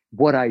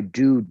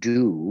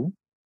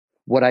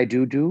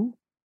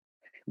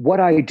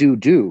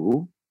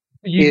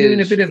 Are you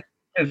doing a bit of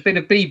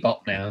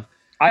bebop now?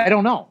 I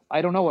don't know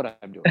what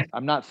I'm doing.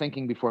 I'm not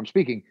thinking before I'm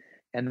speaking.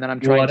 And then I'm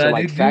trying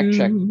to fact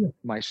check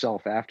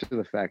myself after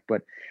the fact.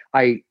 But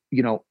I,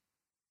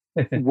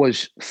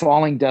 was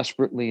falling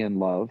desperately in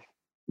love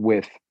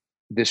with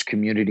this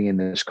community and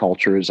this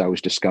culture as I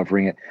was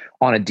discovering it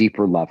on a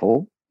deeper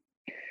level.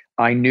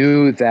 I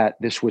knew that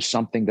this was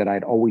something that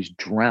I'd always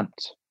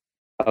dreamt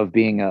of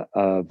being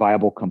a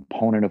viable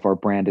component of our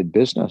branded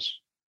business,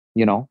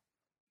 to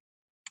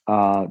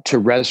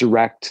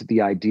resurrect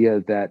the idea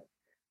that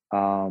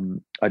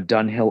a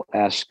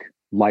Dunhill-esque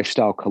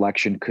lifestyle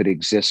collection could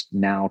exist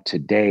now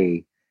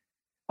today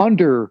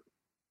under,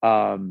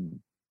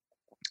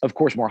 of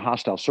course, more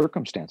hostile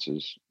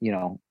circumstances.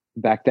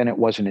 Back then it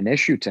wasn't an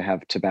issue to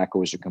have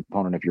tobacco as a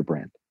component of your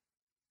brand,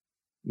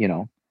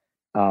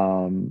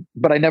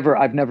 but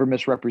I've never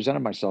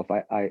misrepresented myself.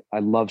 I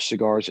love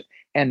cigars,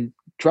 and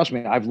trust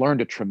me, I've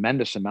learned a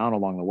tremendous amount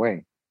along the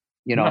way.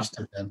 Must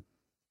have been.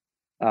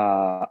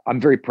 I'm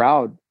very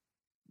proud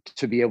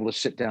to be able to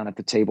sit down at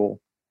the table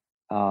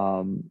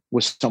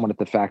with someone at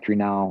the factory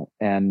now,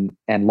 and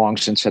long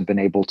since have been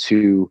able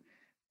to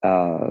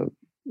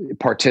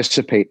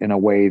participate in a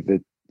way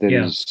that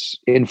is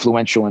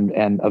influential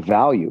and of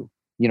value,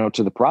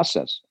 to the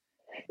process.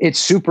 It's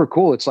super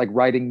cool. It's like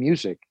writing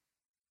music,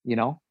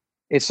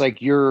 it's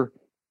like you're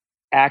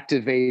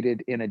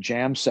activated in a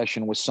jam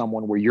session with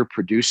someone where you're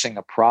producing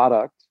a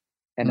product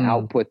and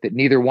output that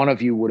neither one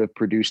of you would have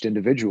produced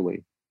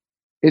individually.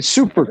 It's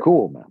super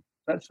cool, man.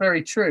 That's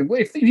very true.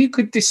 Well, if you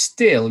could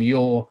distill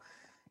your,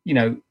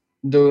 the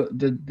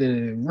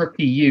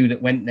rookie you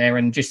that went there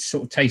and just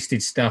sort of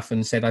tasted stuff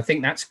and said, I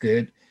think that's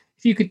good.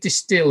 If you could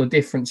distill a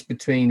difference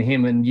between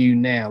him and you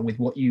now with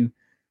what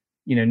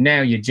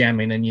now you're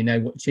jamming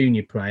and what tune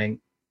you're playing,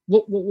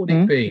 what would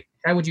it be?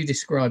 How would you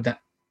describe that?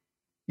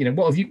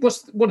 What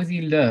have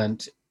you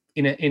learned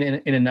in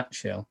a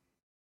nutshell?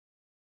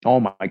 Oh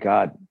my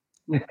God.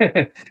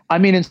 I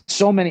mean, in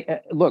so many,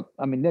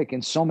 Nick,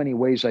 in so many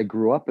ways, I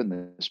grew up in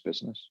this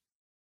business.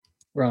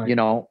 Right.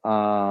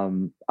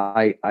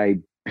 I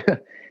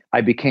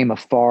became a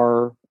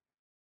far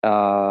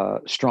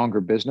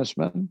stronger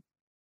businessman.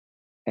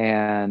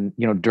 And,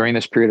 during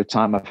this period of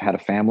time, I've had a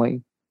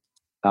family.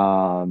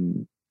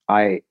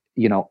 I've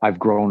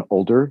grown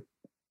older,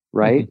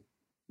 right?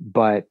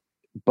 Mm-hmm.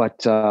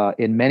 But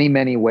in many,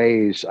 many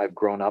ways, I've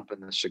grown up in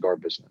the cigar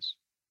business.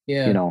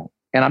 Yeah.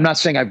 And I'm not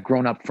saying I've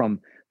grown up from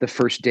the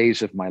first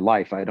days of my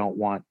life. I don't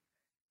want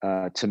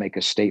to make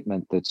a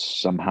statement that's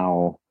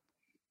somehow,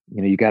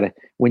 you got to,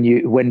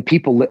 when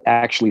people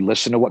actually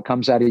listen to what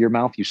comes out of your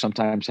mouth, you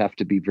sometimes have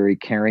to be very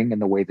caring in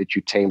the way that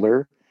you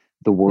tailor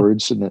the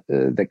words and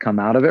that come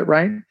out of it.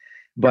 Right.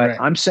 But right.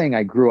 I'm saying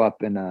I grew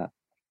up in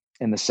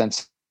the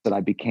sense that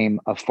I became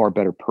a far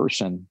better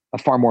person, a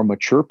far more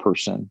mature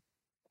person.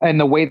 And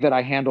the way that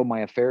I handle my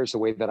affairs, the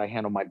way that I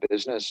handle my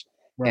business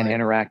and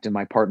interact in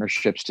my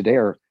partnerships today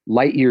are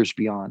light years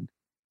beyond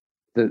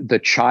the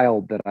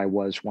child that I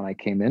was when I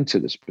came into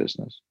this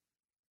business.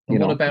 And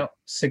what about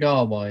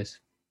cigar wise?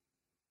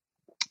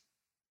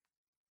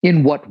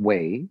 In what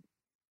way?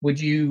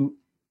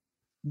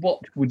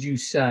 What would you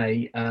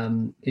say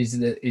is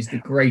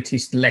the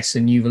greatest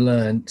lesson you've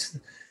learned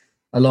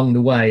along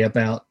the way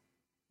about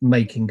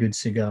making good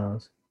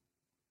cigars?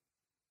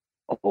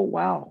 Oh,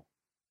 wow.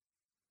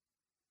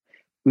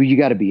 Well, you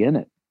got to be in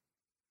it.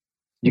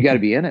 You got to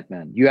be in it,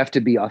 man. You have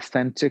to be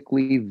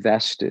authentically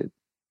vested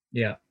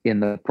in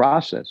the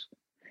process.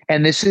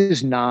 And this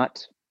is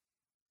not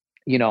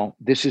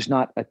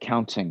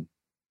accounting.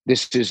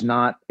 This is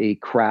not a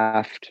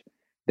craft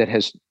that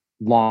has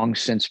long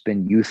since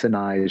been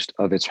euthanized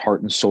of its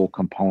heart and soul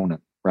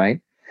component,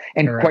 right?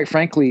 And Correct. quite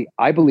frankly,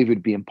 I believe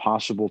it'd be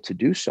impossible to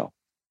do so,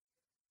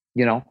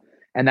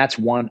 and that's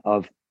one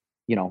of,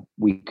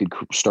 we could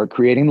start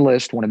creating the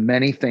list. One of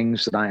many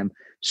things that I am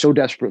so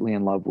desperately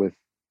in love with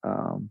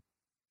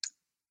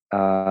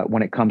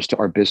when it comes to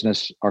our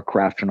business, our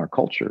craft, and our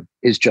culture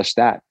is just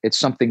that. It's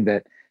something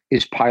that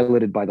is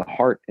piloted by the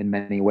heart in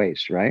many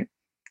ways, right?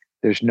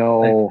 There's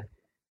no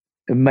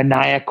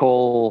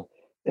maniacal,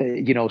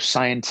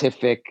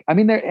 scientific. I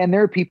mean,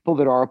 there are people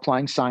that are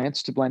applying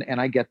science to blend,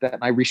 and I get that,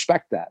 and I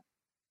respect that.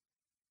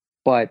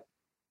 But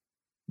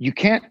you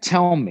can't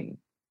tell me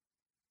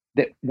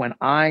that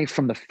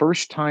from the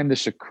first time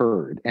this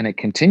occurred, and it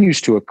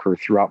continues to occur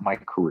throughout my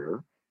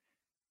career,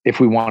 if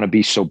we want to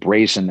be so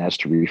brazen as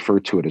to refer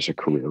to it as a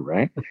career,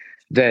 right?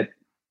 That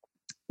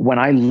when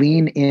I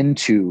lean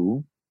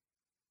into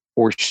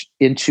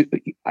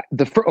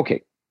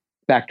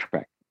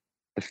backtrack.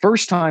 The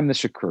first time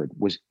this occurred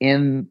was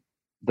in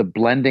the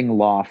blending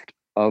loft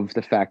of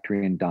the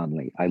factory in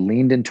Donley. I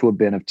leaned into a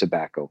bin of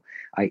tobacco.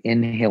 I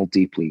inhaled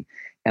deeply,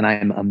 and I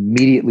am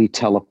immediately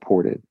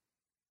teleported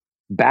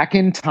back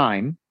in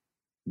time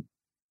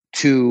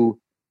to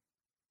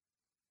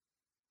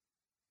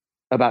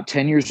about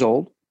 10 years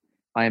old.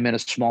 I am in a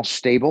small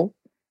stable.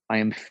 I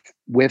am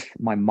with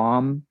my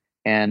mom,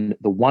 and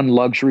the one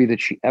luxury that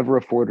she ever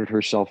afforded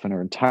herself in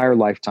her entire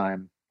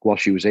lifetime while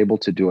she was able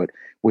to do it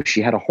was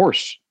she had a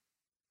horse.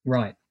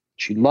 Right.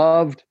 She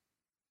loved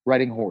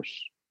riding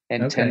horse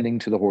and tending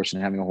to the horse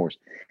and having a horse.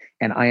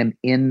 And I am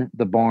in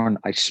the barn.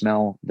 I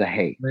smell the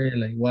hay.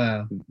 Really?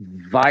 Wow.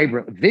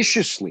 Vibrant,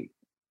 viciously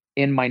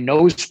in my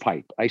nose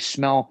pipe. I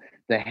smell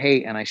the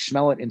hay, and I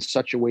smell it in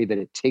such a way that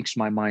it takes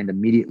my mind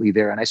immediately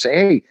there. And I say,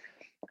 hey,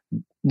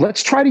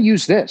 let's try to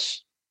use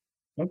this.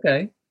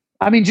 Okay.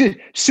 I mean, just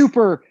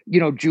super,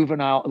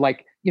 juvenile,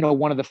 like,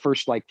 one of the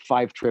first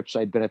 5 trips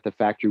I'd been at the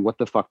factory. What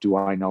the fuck do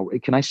I know?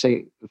 Can I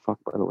say the fuck,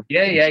 by the way?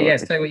 Yeah.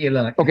 Say what you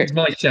like. Okay. It's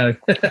my show.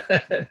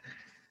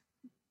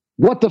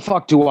 What the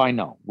fuck do I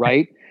know?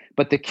 Right.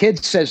 But the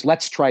kid says,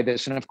 let's try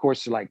this. And of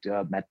course they're like,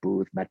 Met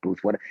Booth,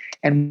 what?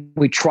 And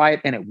we try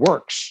it and it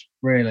works.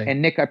 Really? And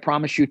Nick, I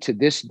promise you, to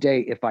this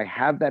day, if I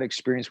have that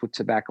experience with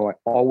tobacco, I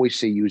always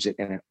say use it,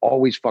 and it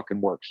always fucking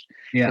works.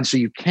 Yeah. And so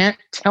you can't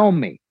tell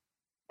me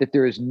that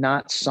there is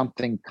not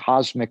something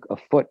cosmic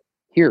afoot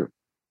here.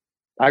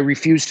 I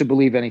refuse to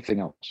believe anything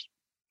else,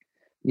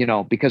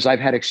 because I've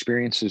had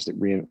experiences that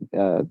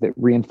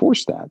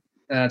reinforce that.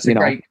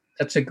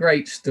 That's a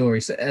great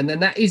story. So, and then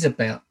that is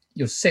about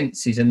your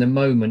senses in the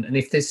moment. And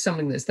if there's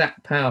something that's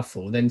that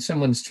powerful, then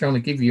someone's trying to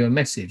give you a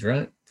message,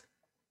 right?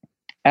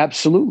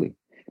 Absolutely.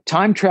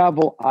 Time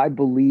travel, I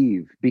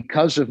believe,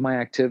 because of my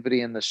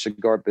activity in the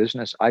cigar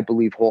business, I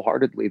believe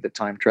wholeheartedly that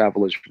time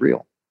travel is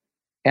real.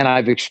 And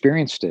I've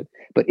experienced it,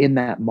 but in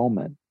that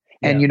moment.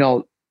 And,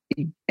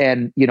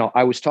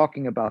 I was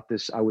talking about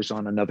this. I was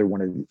on another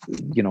one of,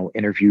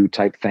 interview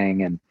type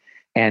thing.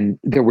 And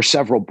there were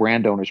several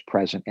brand owners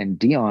present, and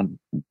Dion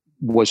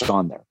was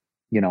on there,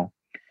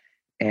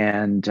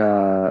 and,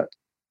 I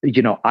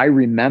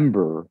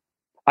remember,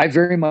 I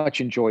very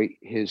much enjoy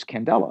his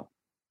Candela,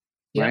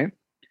 right?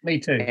 Me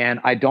too.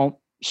 And I don't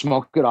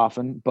smoke it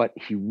often, but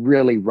he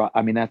really,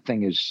 that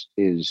thing is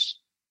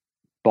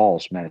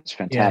balls, man. It's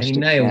fantastic.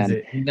 Yeah,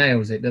 he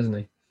nails it, doesn't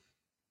he?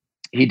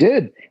 He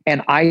did.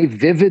 And I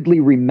vividly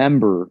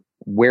remember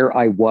where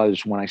I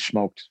was when I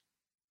smoked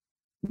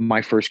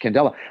my first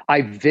Candela.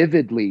 I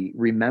vividly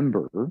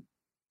remember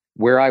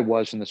where I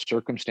was in the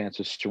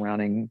circumstances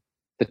surrounding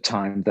the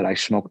time that I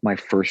smoked my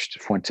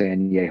first Fuente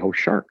Añejo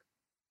Shark.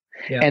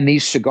 Yeah. And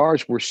these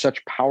cigars were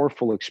such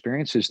powerful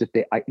experiences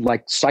that I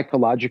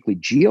psychologically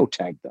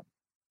geotagged them,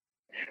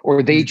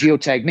 or they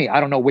geotagged me. I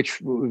don't know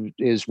which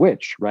is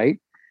which, right?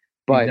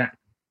 But exactly.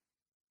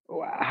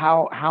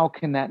 How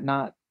can that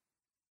not?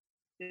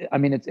 I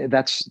mean,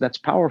 that's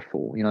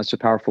powerful. It's a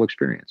powerful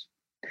experience.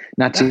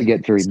 Not to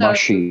get very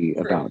mushy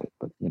about it,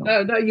 but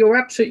No, you're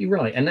absolutely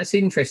right, and that's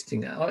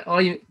interesting.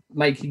 I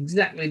make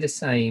exactly the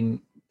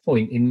same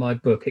point in my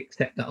book,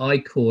 except that I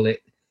call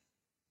it.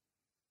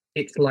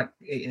 It's like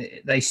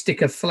they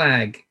stick a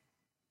flag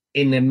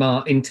in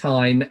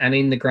time and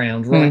in the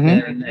ground right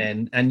there and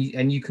then,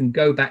 and you can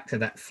go back to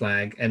that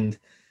flag and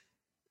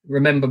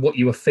remember what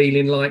you were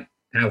feeling like,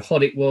 how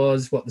hot it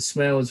was, what the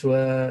smells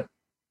were.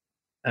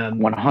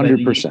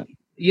 100%.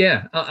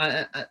 Yeah,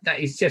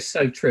 that is just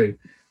so true.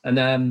 And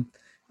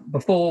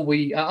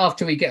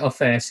after we get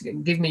off air,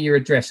 give me your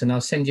address and I'll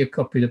send you a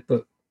copy of the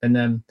book.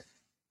 And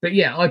but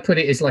yeah, I put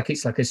it as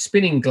it's like a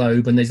spinning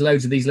globe, and there's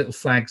loads of these little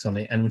flags on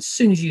it. And as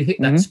soon as you hit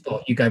that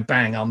spot, you go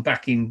bang, I'm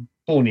back in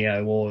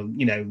Borneo or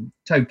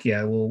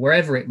Tokyo or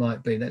wherever it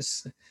might be.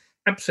 That's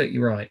absolutely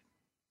right.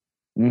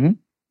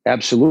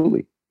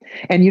 Absolutely.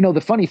 And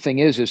the funny thing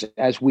is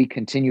as we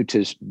continue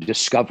to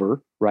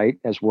discover, right,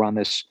 as we're on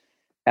this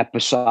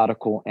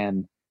episodical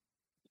and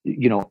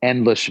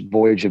endless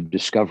voyage of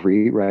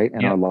discovery, right,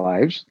 in our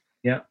lives.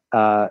 Yeah.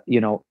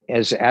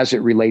 As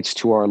it relates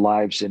to our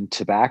lives in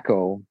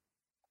tobacco,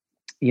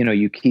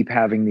 you keep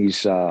having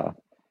these,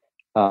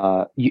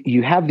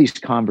 you have these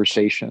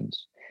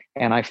conversations,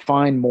 and I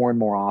find more and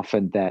more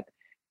often that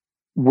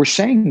we're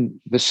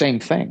saying the same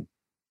thing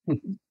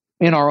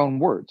in our own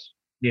words.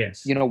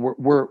 Yes.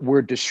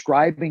 We're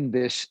describing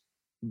this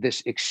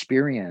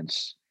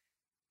experience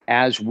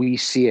as we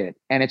see it.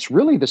 And it's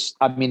really this,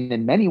 I mean,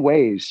 in many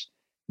ways,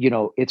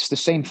 it's the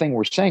same thing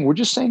we're saying. We're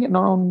just saying it in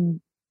our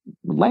own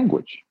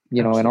language,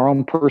 Absolutely. in our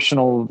own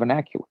personal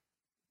vernacular.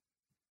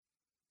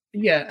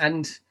 Yeah.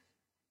 And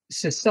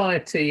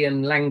society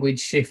and language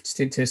shifts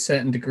to a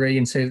certain degree.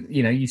 And so,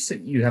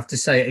 you have to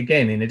say it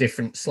again in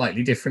a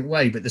slightly different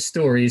way, but the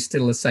story is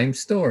still the same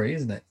story,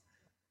 isn't it?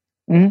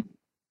 Mm-hmm.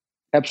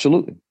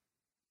 Absolutely.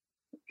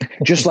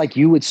 Just like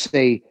you would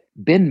say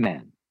bin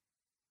man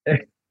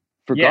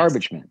for yes.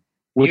 garbage man,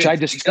 which I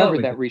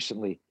discovered that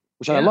recently,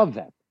 which I love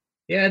that.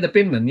 Yeah, the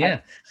bin man,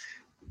 yeah.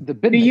 The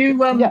bin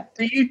man.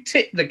 Do you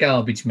tip the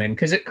garbage men?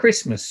 Because at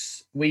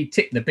Christmas we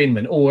tip the bin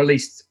men, or at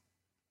least,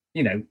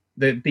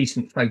 the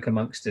decent folk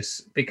amongst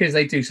us, because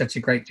they do such a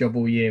great job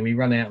all year. We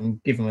run out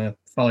and give them a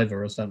 $5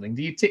 or something.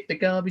 Do you tip the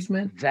garbage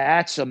men?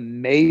 That's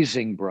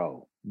amazing,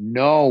 bro.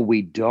 No,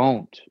 we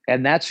don't.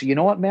 And that's, you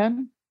know what,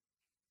 man?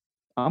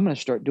 I'm going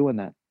to start doing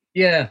that.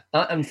 Yeah.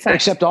 In fact,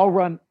 except I'll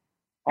run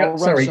some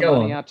money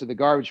on. out to the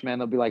garbage man.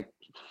 They'll be like,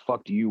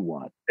 fuck do you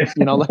want?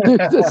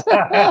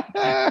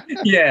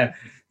 Yeah.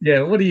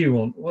 Yeah. What do you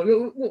want? What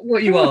are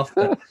you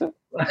after?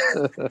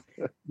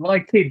 My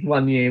kids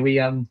one year,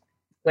 we,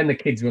 when the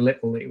kids were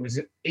little, it was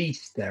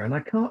Easter, and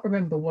I can't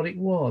remember what it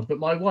was, but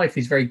my wife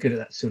is very good at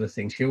that sort of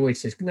thing. She always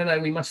says, no,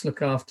 we must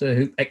look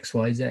after X,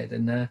 Y, Z.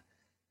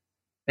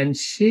 And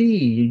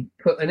she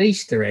put an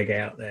Easter egg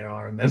out there,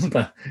 I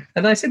remember.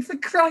 And I said, for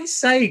Christ's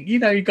sake,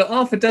 you've got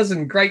half a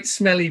dozen great,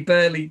 smelly,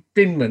 burly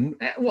binmen.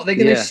 What, they're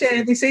going to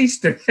share this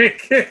Easter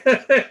egg?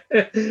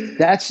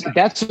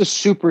 That's a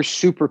super,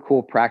 super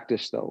cool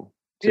practice, though.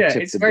 Yeah,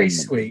 it's very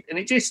sweet. And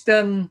it just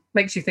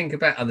makes you think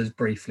about others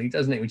briefly,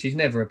 doesn't it? Which is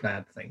never a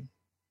bad thing.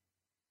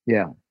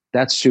 Yeah,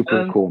 that's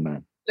super cool,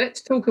 man.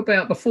 Let's talk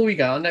about, before we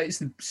go, I know it's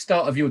the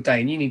start of your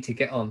day and you need to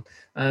get on.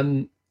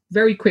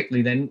 Very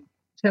quickly then,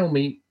 tell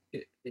me,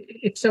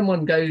 if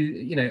someone goes,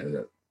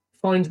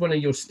 finds one of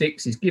your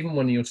sticks, is given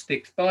one of your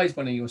sticks, buys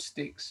one of your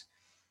sticks,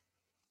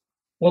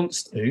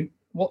 wants to,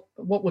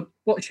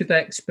 what should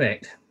they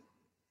expect?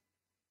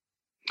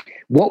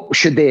 What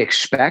should they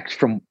expect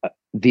from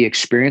the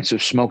experience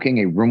of smoking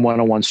a Room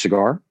 101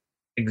 cigar?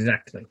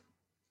 Exactly.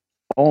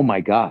 Oh my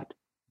God.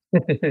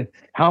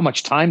 How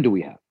much time do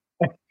we have?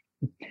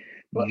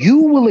 You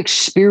will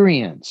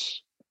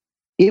experience,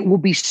 it will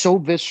be so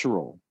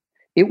visceral.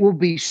 It will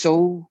be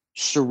so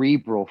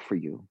cerebral for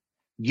you.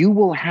 You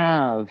will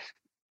have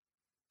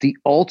the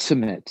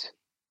ultimate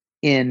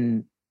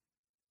in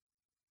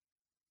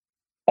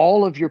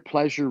all of your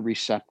pleasure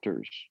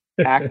receptors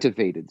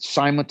activated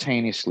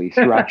simultaneously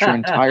throughout your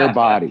entire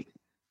body.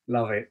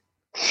 Love it.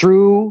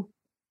 Through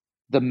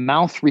the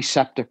mouth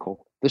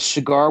receptacle. The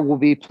cigar will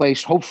be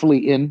placed hopefully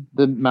in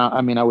the mouth.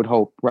 I mean, I would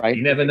hope, right?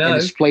 You never know. And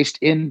it's placed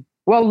in,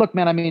 well, look,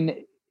 man, I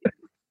mean,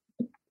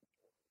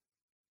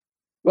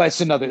 well,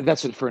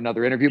 that's it for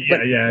another interview. But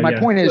my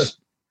point is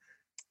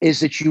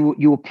that you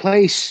will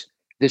place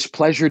this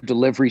pleasure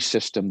delivery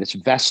system, this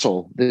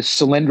vessel, this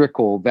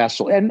cylindrical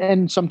vessel,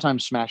 and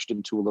sometimes smashed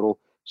into a little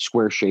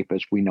square shape,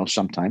 as we know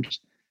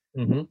sometimes,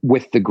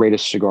 with the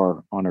greatest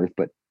cigar on earth.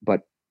 But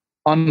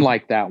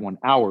unlike that one,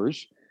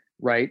 ours,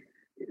 right?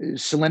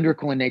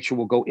 Cylindrical in nature,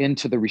 will go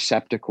into the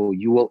receptacle.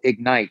 You will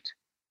ignite.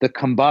 The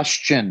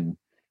combustion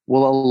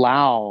will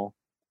allow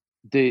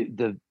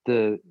the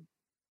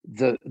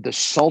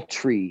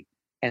sultry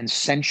and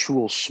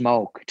sensual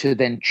smoke to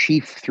then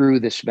chief through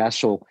this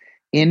vessel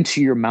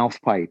into your mouth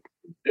pipe,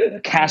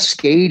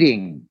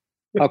 cascading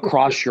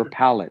across your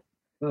palate.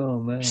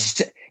 Oh man!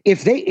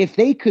 If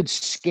they could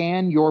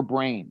scan your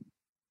brain,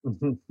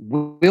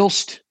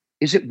 whilst,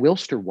 is it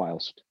whilst or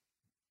whilst?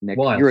 Nick,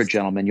 whilst. You're a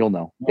gentleman, you'll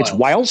know. Whilst. It's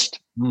whilst.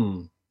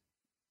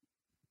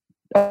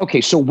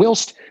 Okay, so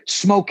whilst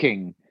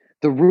smoking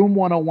the Room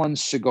 101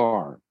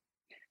 cigar,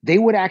 they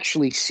would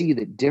actually see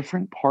that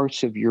different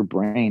parts of your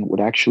brain would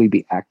actually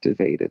be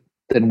activated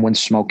than when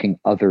smoking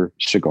other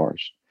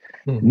cigars.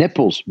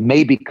 Nipples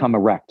may become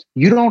erect.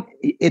 You don't.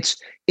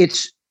 It's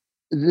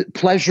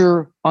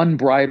pleasure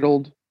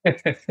unbridled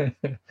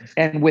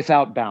and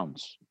without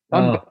bounds.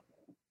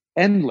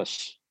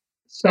 Endless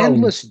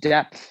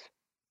depth.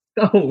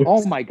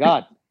 Oh my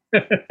God.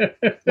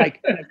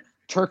 Like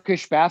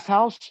Turkish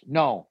bathhouse?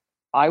 No,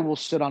 I will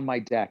sit on my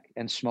deck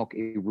and smoke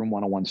a Room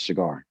 101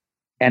 cigar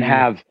and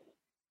have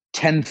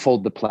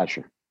tenfold the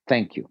pleasure.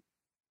 Thank you.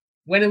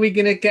 When are we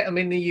going to get them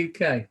in the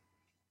UK?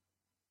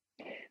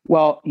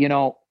 Well,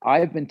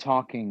 I've been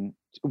talking.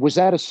 Was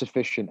that a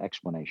sufficient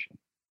explanation?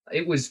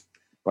 It was.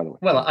 By the way.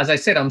 Well, as I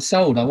said, I'm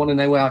sold. I want to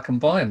know where I can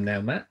buy them now,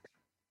 Matt.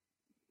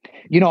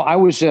 I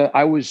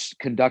was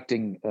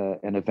conducting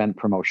an event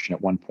promotion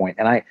at one point,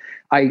 and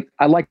I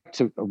like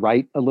to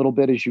write a little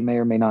bit, as you may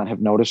or may not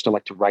have noticed. I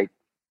like to write,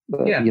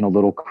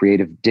 little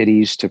creative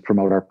ditties to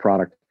promote our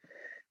product.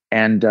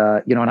 and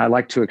I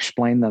like to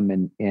explain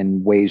them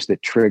in ways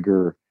that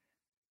trigger,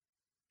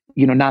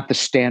 not the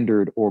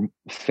standard or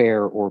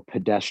fair or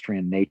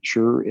pedestrian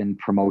nature in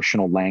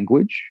promotional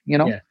language,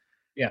 Yeah.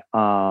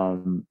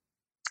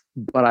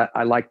 But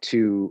I like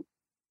to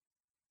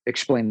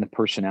explain the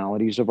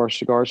personalities of our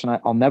cigars. And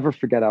I'll never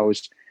forget, I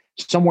was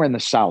somewhere in the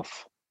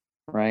South,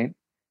 right?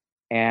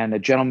 And a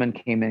gentleman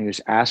came in, he was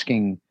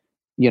asking,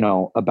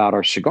 about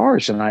our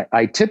cigars. And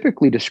I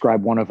typically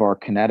describe one of our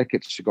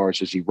Connecticut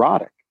cigars as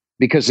erotic,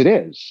 because it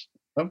is.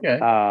 Okay.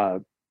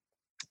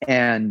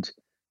 And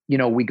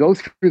we go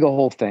through the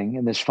whole thing,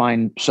 and this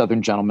fine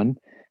Southern gentleman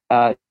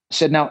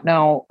said,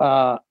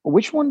 now,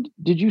 which one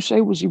did you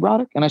say was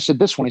erotic? And I said,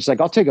 this one. He's like,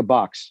 I'll take a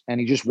box.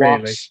 And he just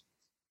walks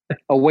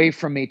away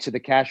from me to the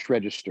cash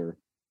register.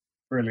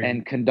 Brilliant.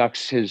 And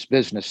conducts his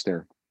business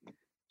there.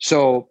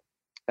 So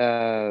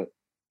I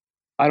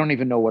don't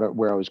even know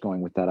where I was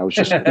going with that. I was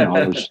just,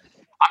 I'm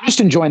just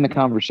enjoying the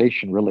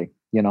conversation, really,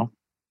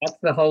 That's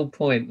the whole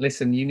point.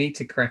 Listen, you need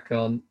to crack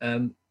on.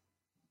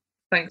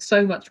 Thanks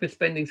so much for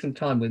spending some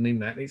time with me,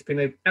 Matt. It's been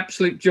an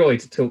absolute joy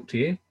to talk to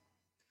you.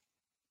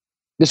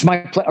 This is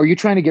my are you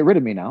trying to get rid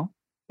of me now?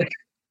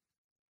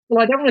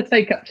 Well, I don't want to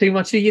take up too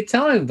much of your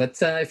time,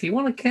 but if you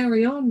want to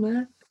carry on,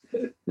 man.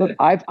 Look,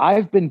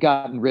 I've been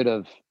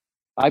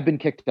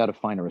kicked out of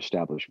finer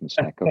establishments,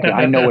 Nick. Okay,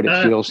 I know what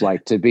it feels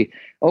like to be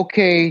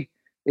okay.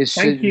 It's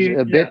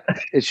a bit.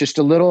 It's just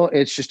a little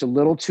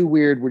too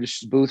weird. We're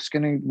just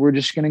gonna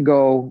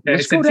go. Yeah,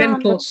 it's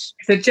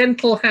a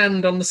gentle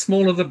hand on the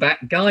small of the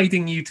back,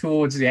 guiding you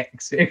towards the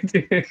exit.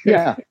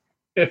 Yeah.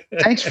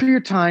 Thanks for your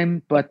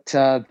time, but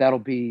that'll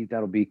be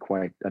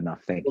quite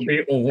enough. Thank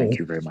you. Thank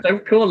you very much.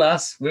 Don't call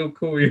us. We'll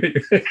call you.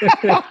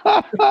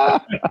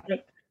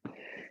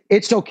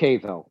 It's okay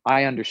though.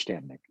 I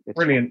understand, Nick. It's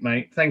brilliant,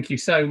 mate. Thank you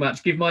so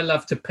much. Give my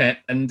love to Pep,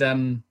 and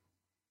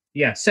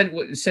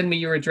send me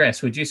your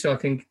address, would you, so I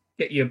can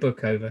get you a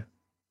book over?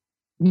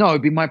 No,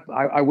 it'd be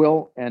I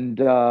will, and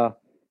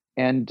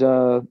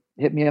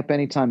hit me up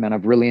anytime, man.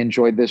 I've really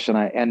enjoyed this,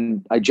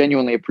 and I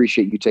genuinely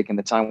appreciate you taking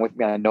the time with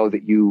me. I know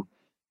that you,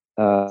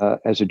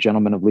 as a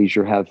gentleman of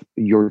leisure, have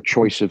your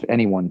choice of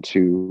anyone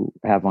to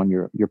have on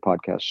your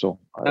podcast. So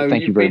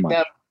thank you very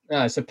much.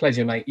 No, it's a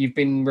pleasure, mate. You've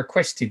been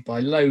requested by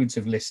loads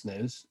of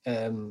listeners.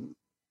 In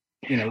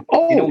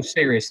all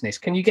seriousness,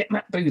 can you get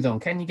Matt Booth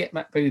on? Can you get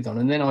Matt Booth on?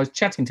 And then I was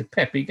chatting to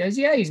Pep. He goes,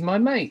 "Yeah, he's my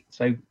mate."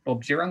 So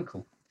Bob's your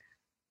uncle.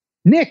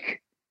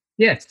 Nick.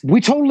 Yes. We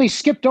totally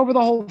skipped over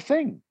the whole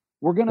thing.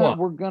 Our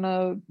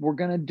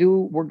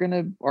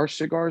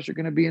cigars are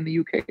gonna be in the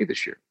UK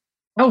this year.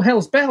 Oh,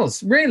 hell's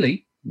bells!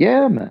 Really?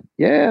 Yeah, man.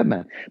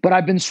 But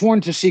I've been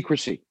sworn to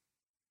secrecy.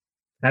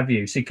 Have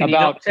you? So can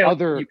about you not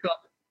other?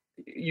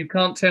 You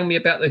can't tell me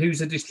about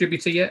who's a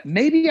distributor yet.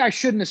 Maybe I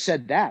shouldn't have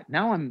said that.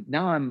 Now I'm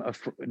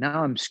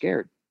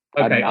scared.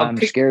 Okay, I'm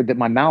scared that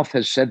my mouth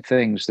has said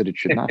things that it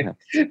should not have.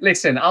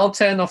 Listen, I'll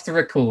turn off the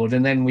record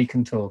and then we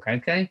can talk.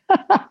 Okay.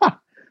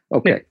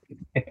 Okay.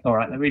 All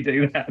right. Let me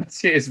do that.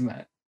 Cheers,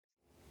 Matt.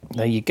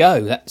 There you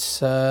go.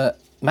 That's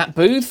Matt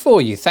Booth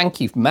for you. Thank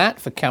you, Matt,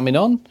 for coming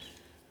on.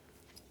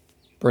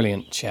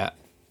 Brilliant chat.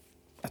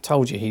 I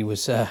told you he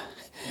was an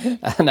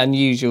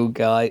unusual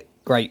guy.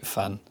 Great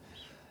fun.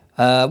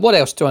 What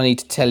else do I need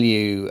to tell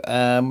you?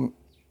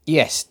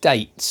 Yes,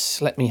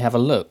 dates. Let me have a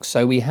look.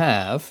 So we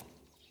have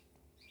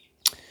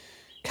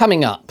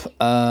coming up.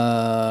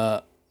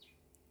 I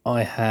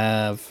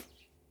have.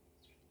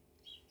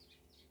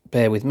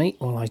 Bear with me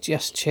while I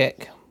just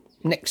check.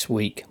 Next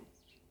week,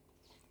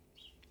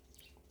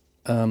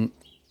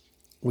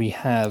 we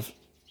have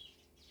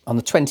on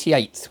the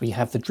 28th. We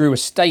have the Drew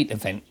Estate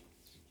event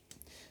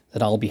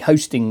that I'll be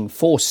hosting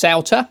for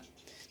Sauter.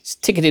 It's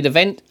a ticketed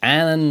event,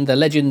 and the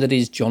legend that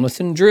is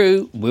Jonathan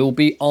Drew will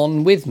be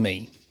on with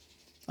me.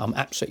 I'm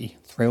absolutely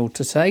thrilled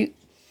to say.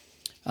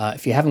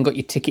 If you haven't got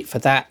your ticket for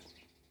that,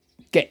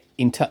 get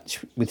in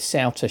touch with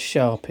Sauter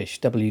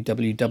Sharpish,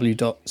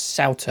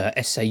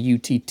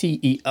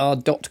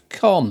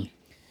 www.sauter.com.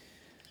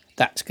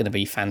 That's going to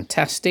be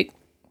fantastic.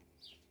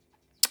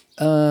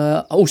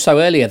 Also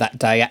earlier that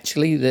day,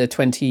 actually, the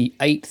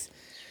 28th,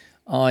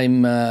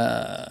 I'm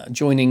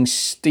joining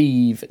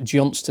Steve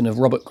Johnston of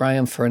Robert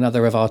Graham for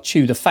another of our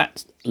Chew the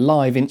Fat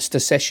live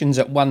Insta sessions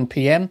at 1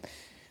 p.m.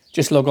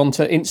 Just log on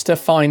to Insta,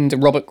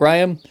 find Robert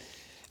Graham,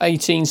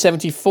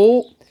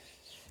 1874.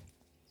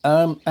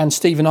 And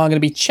Steve and I are going to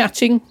be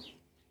chatting.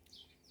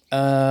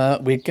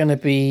 We're going to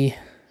be...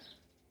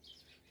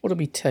 What are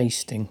we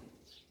tasting?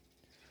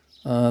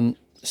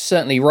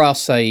 Certainly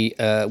Rase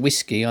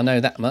whiskey, I know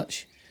that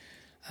much.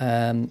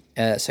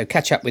 So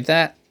catch up with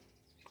that.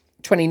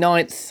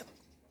 29th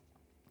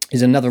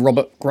is another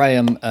Robert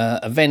Graham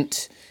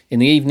event in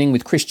the evening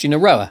with Christian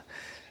Aroa.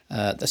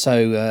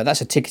 So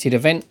that's a ticketed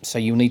event, so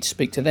you'll need to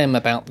speak to them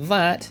about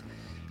that.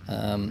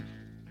 And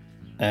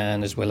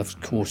as well,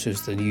 of course,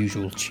 as the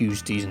usual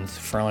Tuesdays and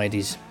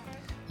Fridays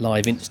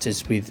live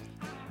instas with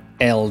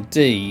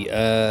LD.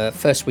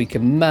 First week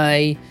of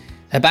May,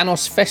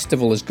 Habanos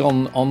Festival has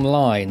gone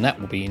online. That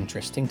will be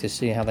interesting to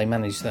see how they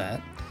manage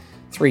that.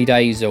 3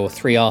 days or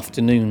 3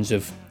 afternoons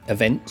of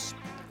events.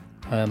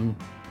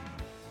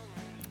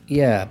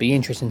 Yeah, be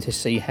interesting to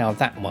see how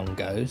that one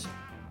goes.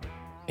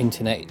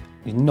 Internet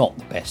is not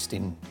the best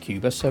in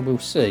Cuba, so we'll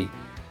see.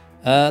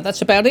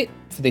 That's about it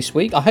for this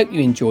week. I hope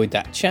you enjoyed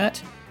that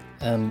chat.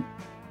 And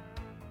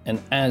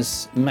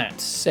as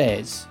Matt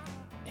says,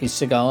 his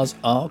cigars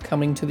are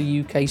coming to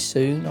the UK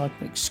soon. I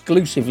can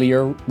exclusively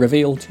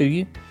reveal to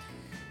you.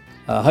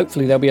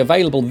 Hopefully they'll be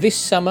available this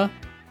summer.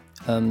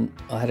 I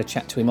had a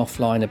chat to him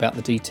offline about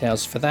the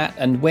details for that,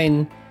 and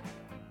when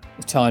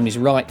the time is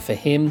right for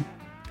him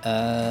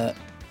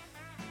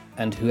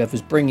and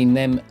whoever's bringing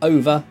them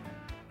over,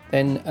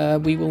 then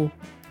we will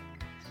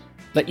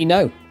let you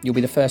know. You'll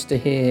be the first to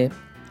hear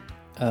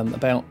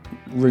about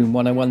Room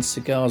 101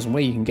 cigars and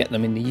where you can get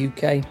them in the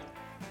UK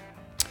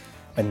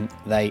when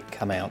they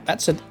come out.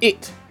 That's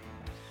it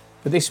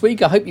for this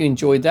week. I hope you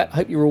enjoyed that. I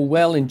hope you're all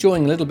well,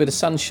 enjoying a little bit of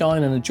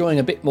sunshine and enjoying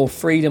a bit more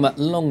freedom at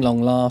long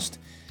last.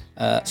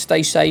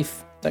 Stay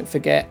safe. Don't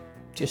forget,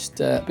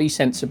 just be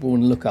sensible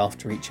and look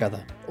after each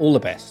other. All the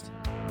best.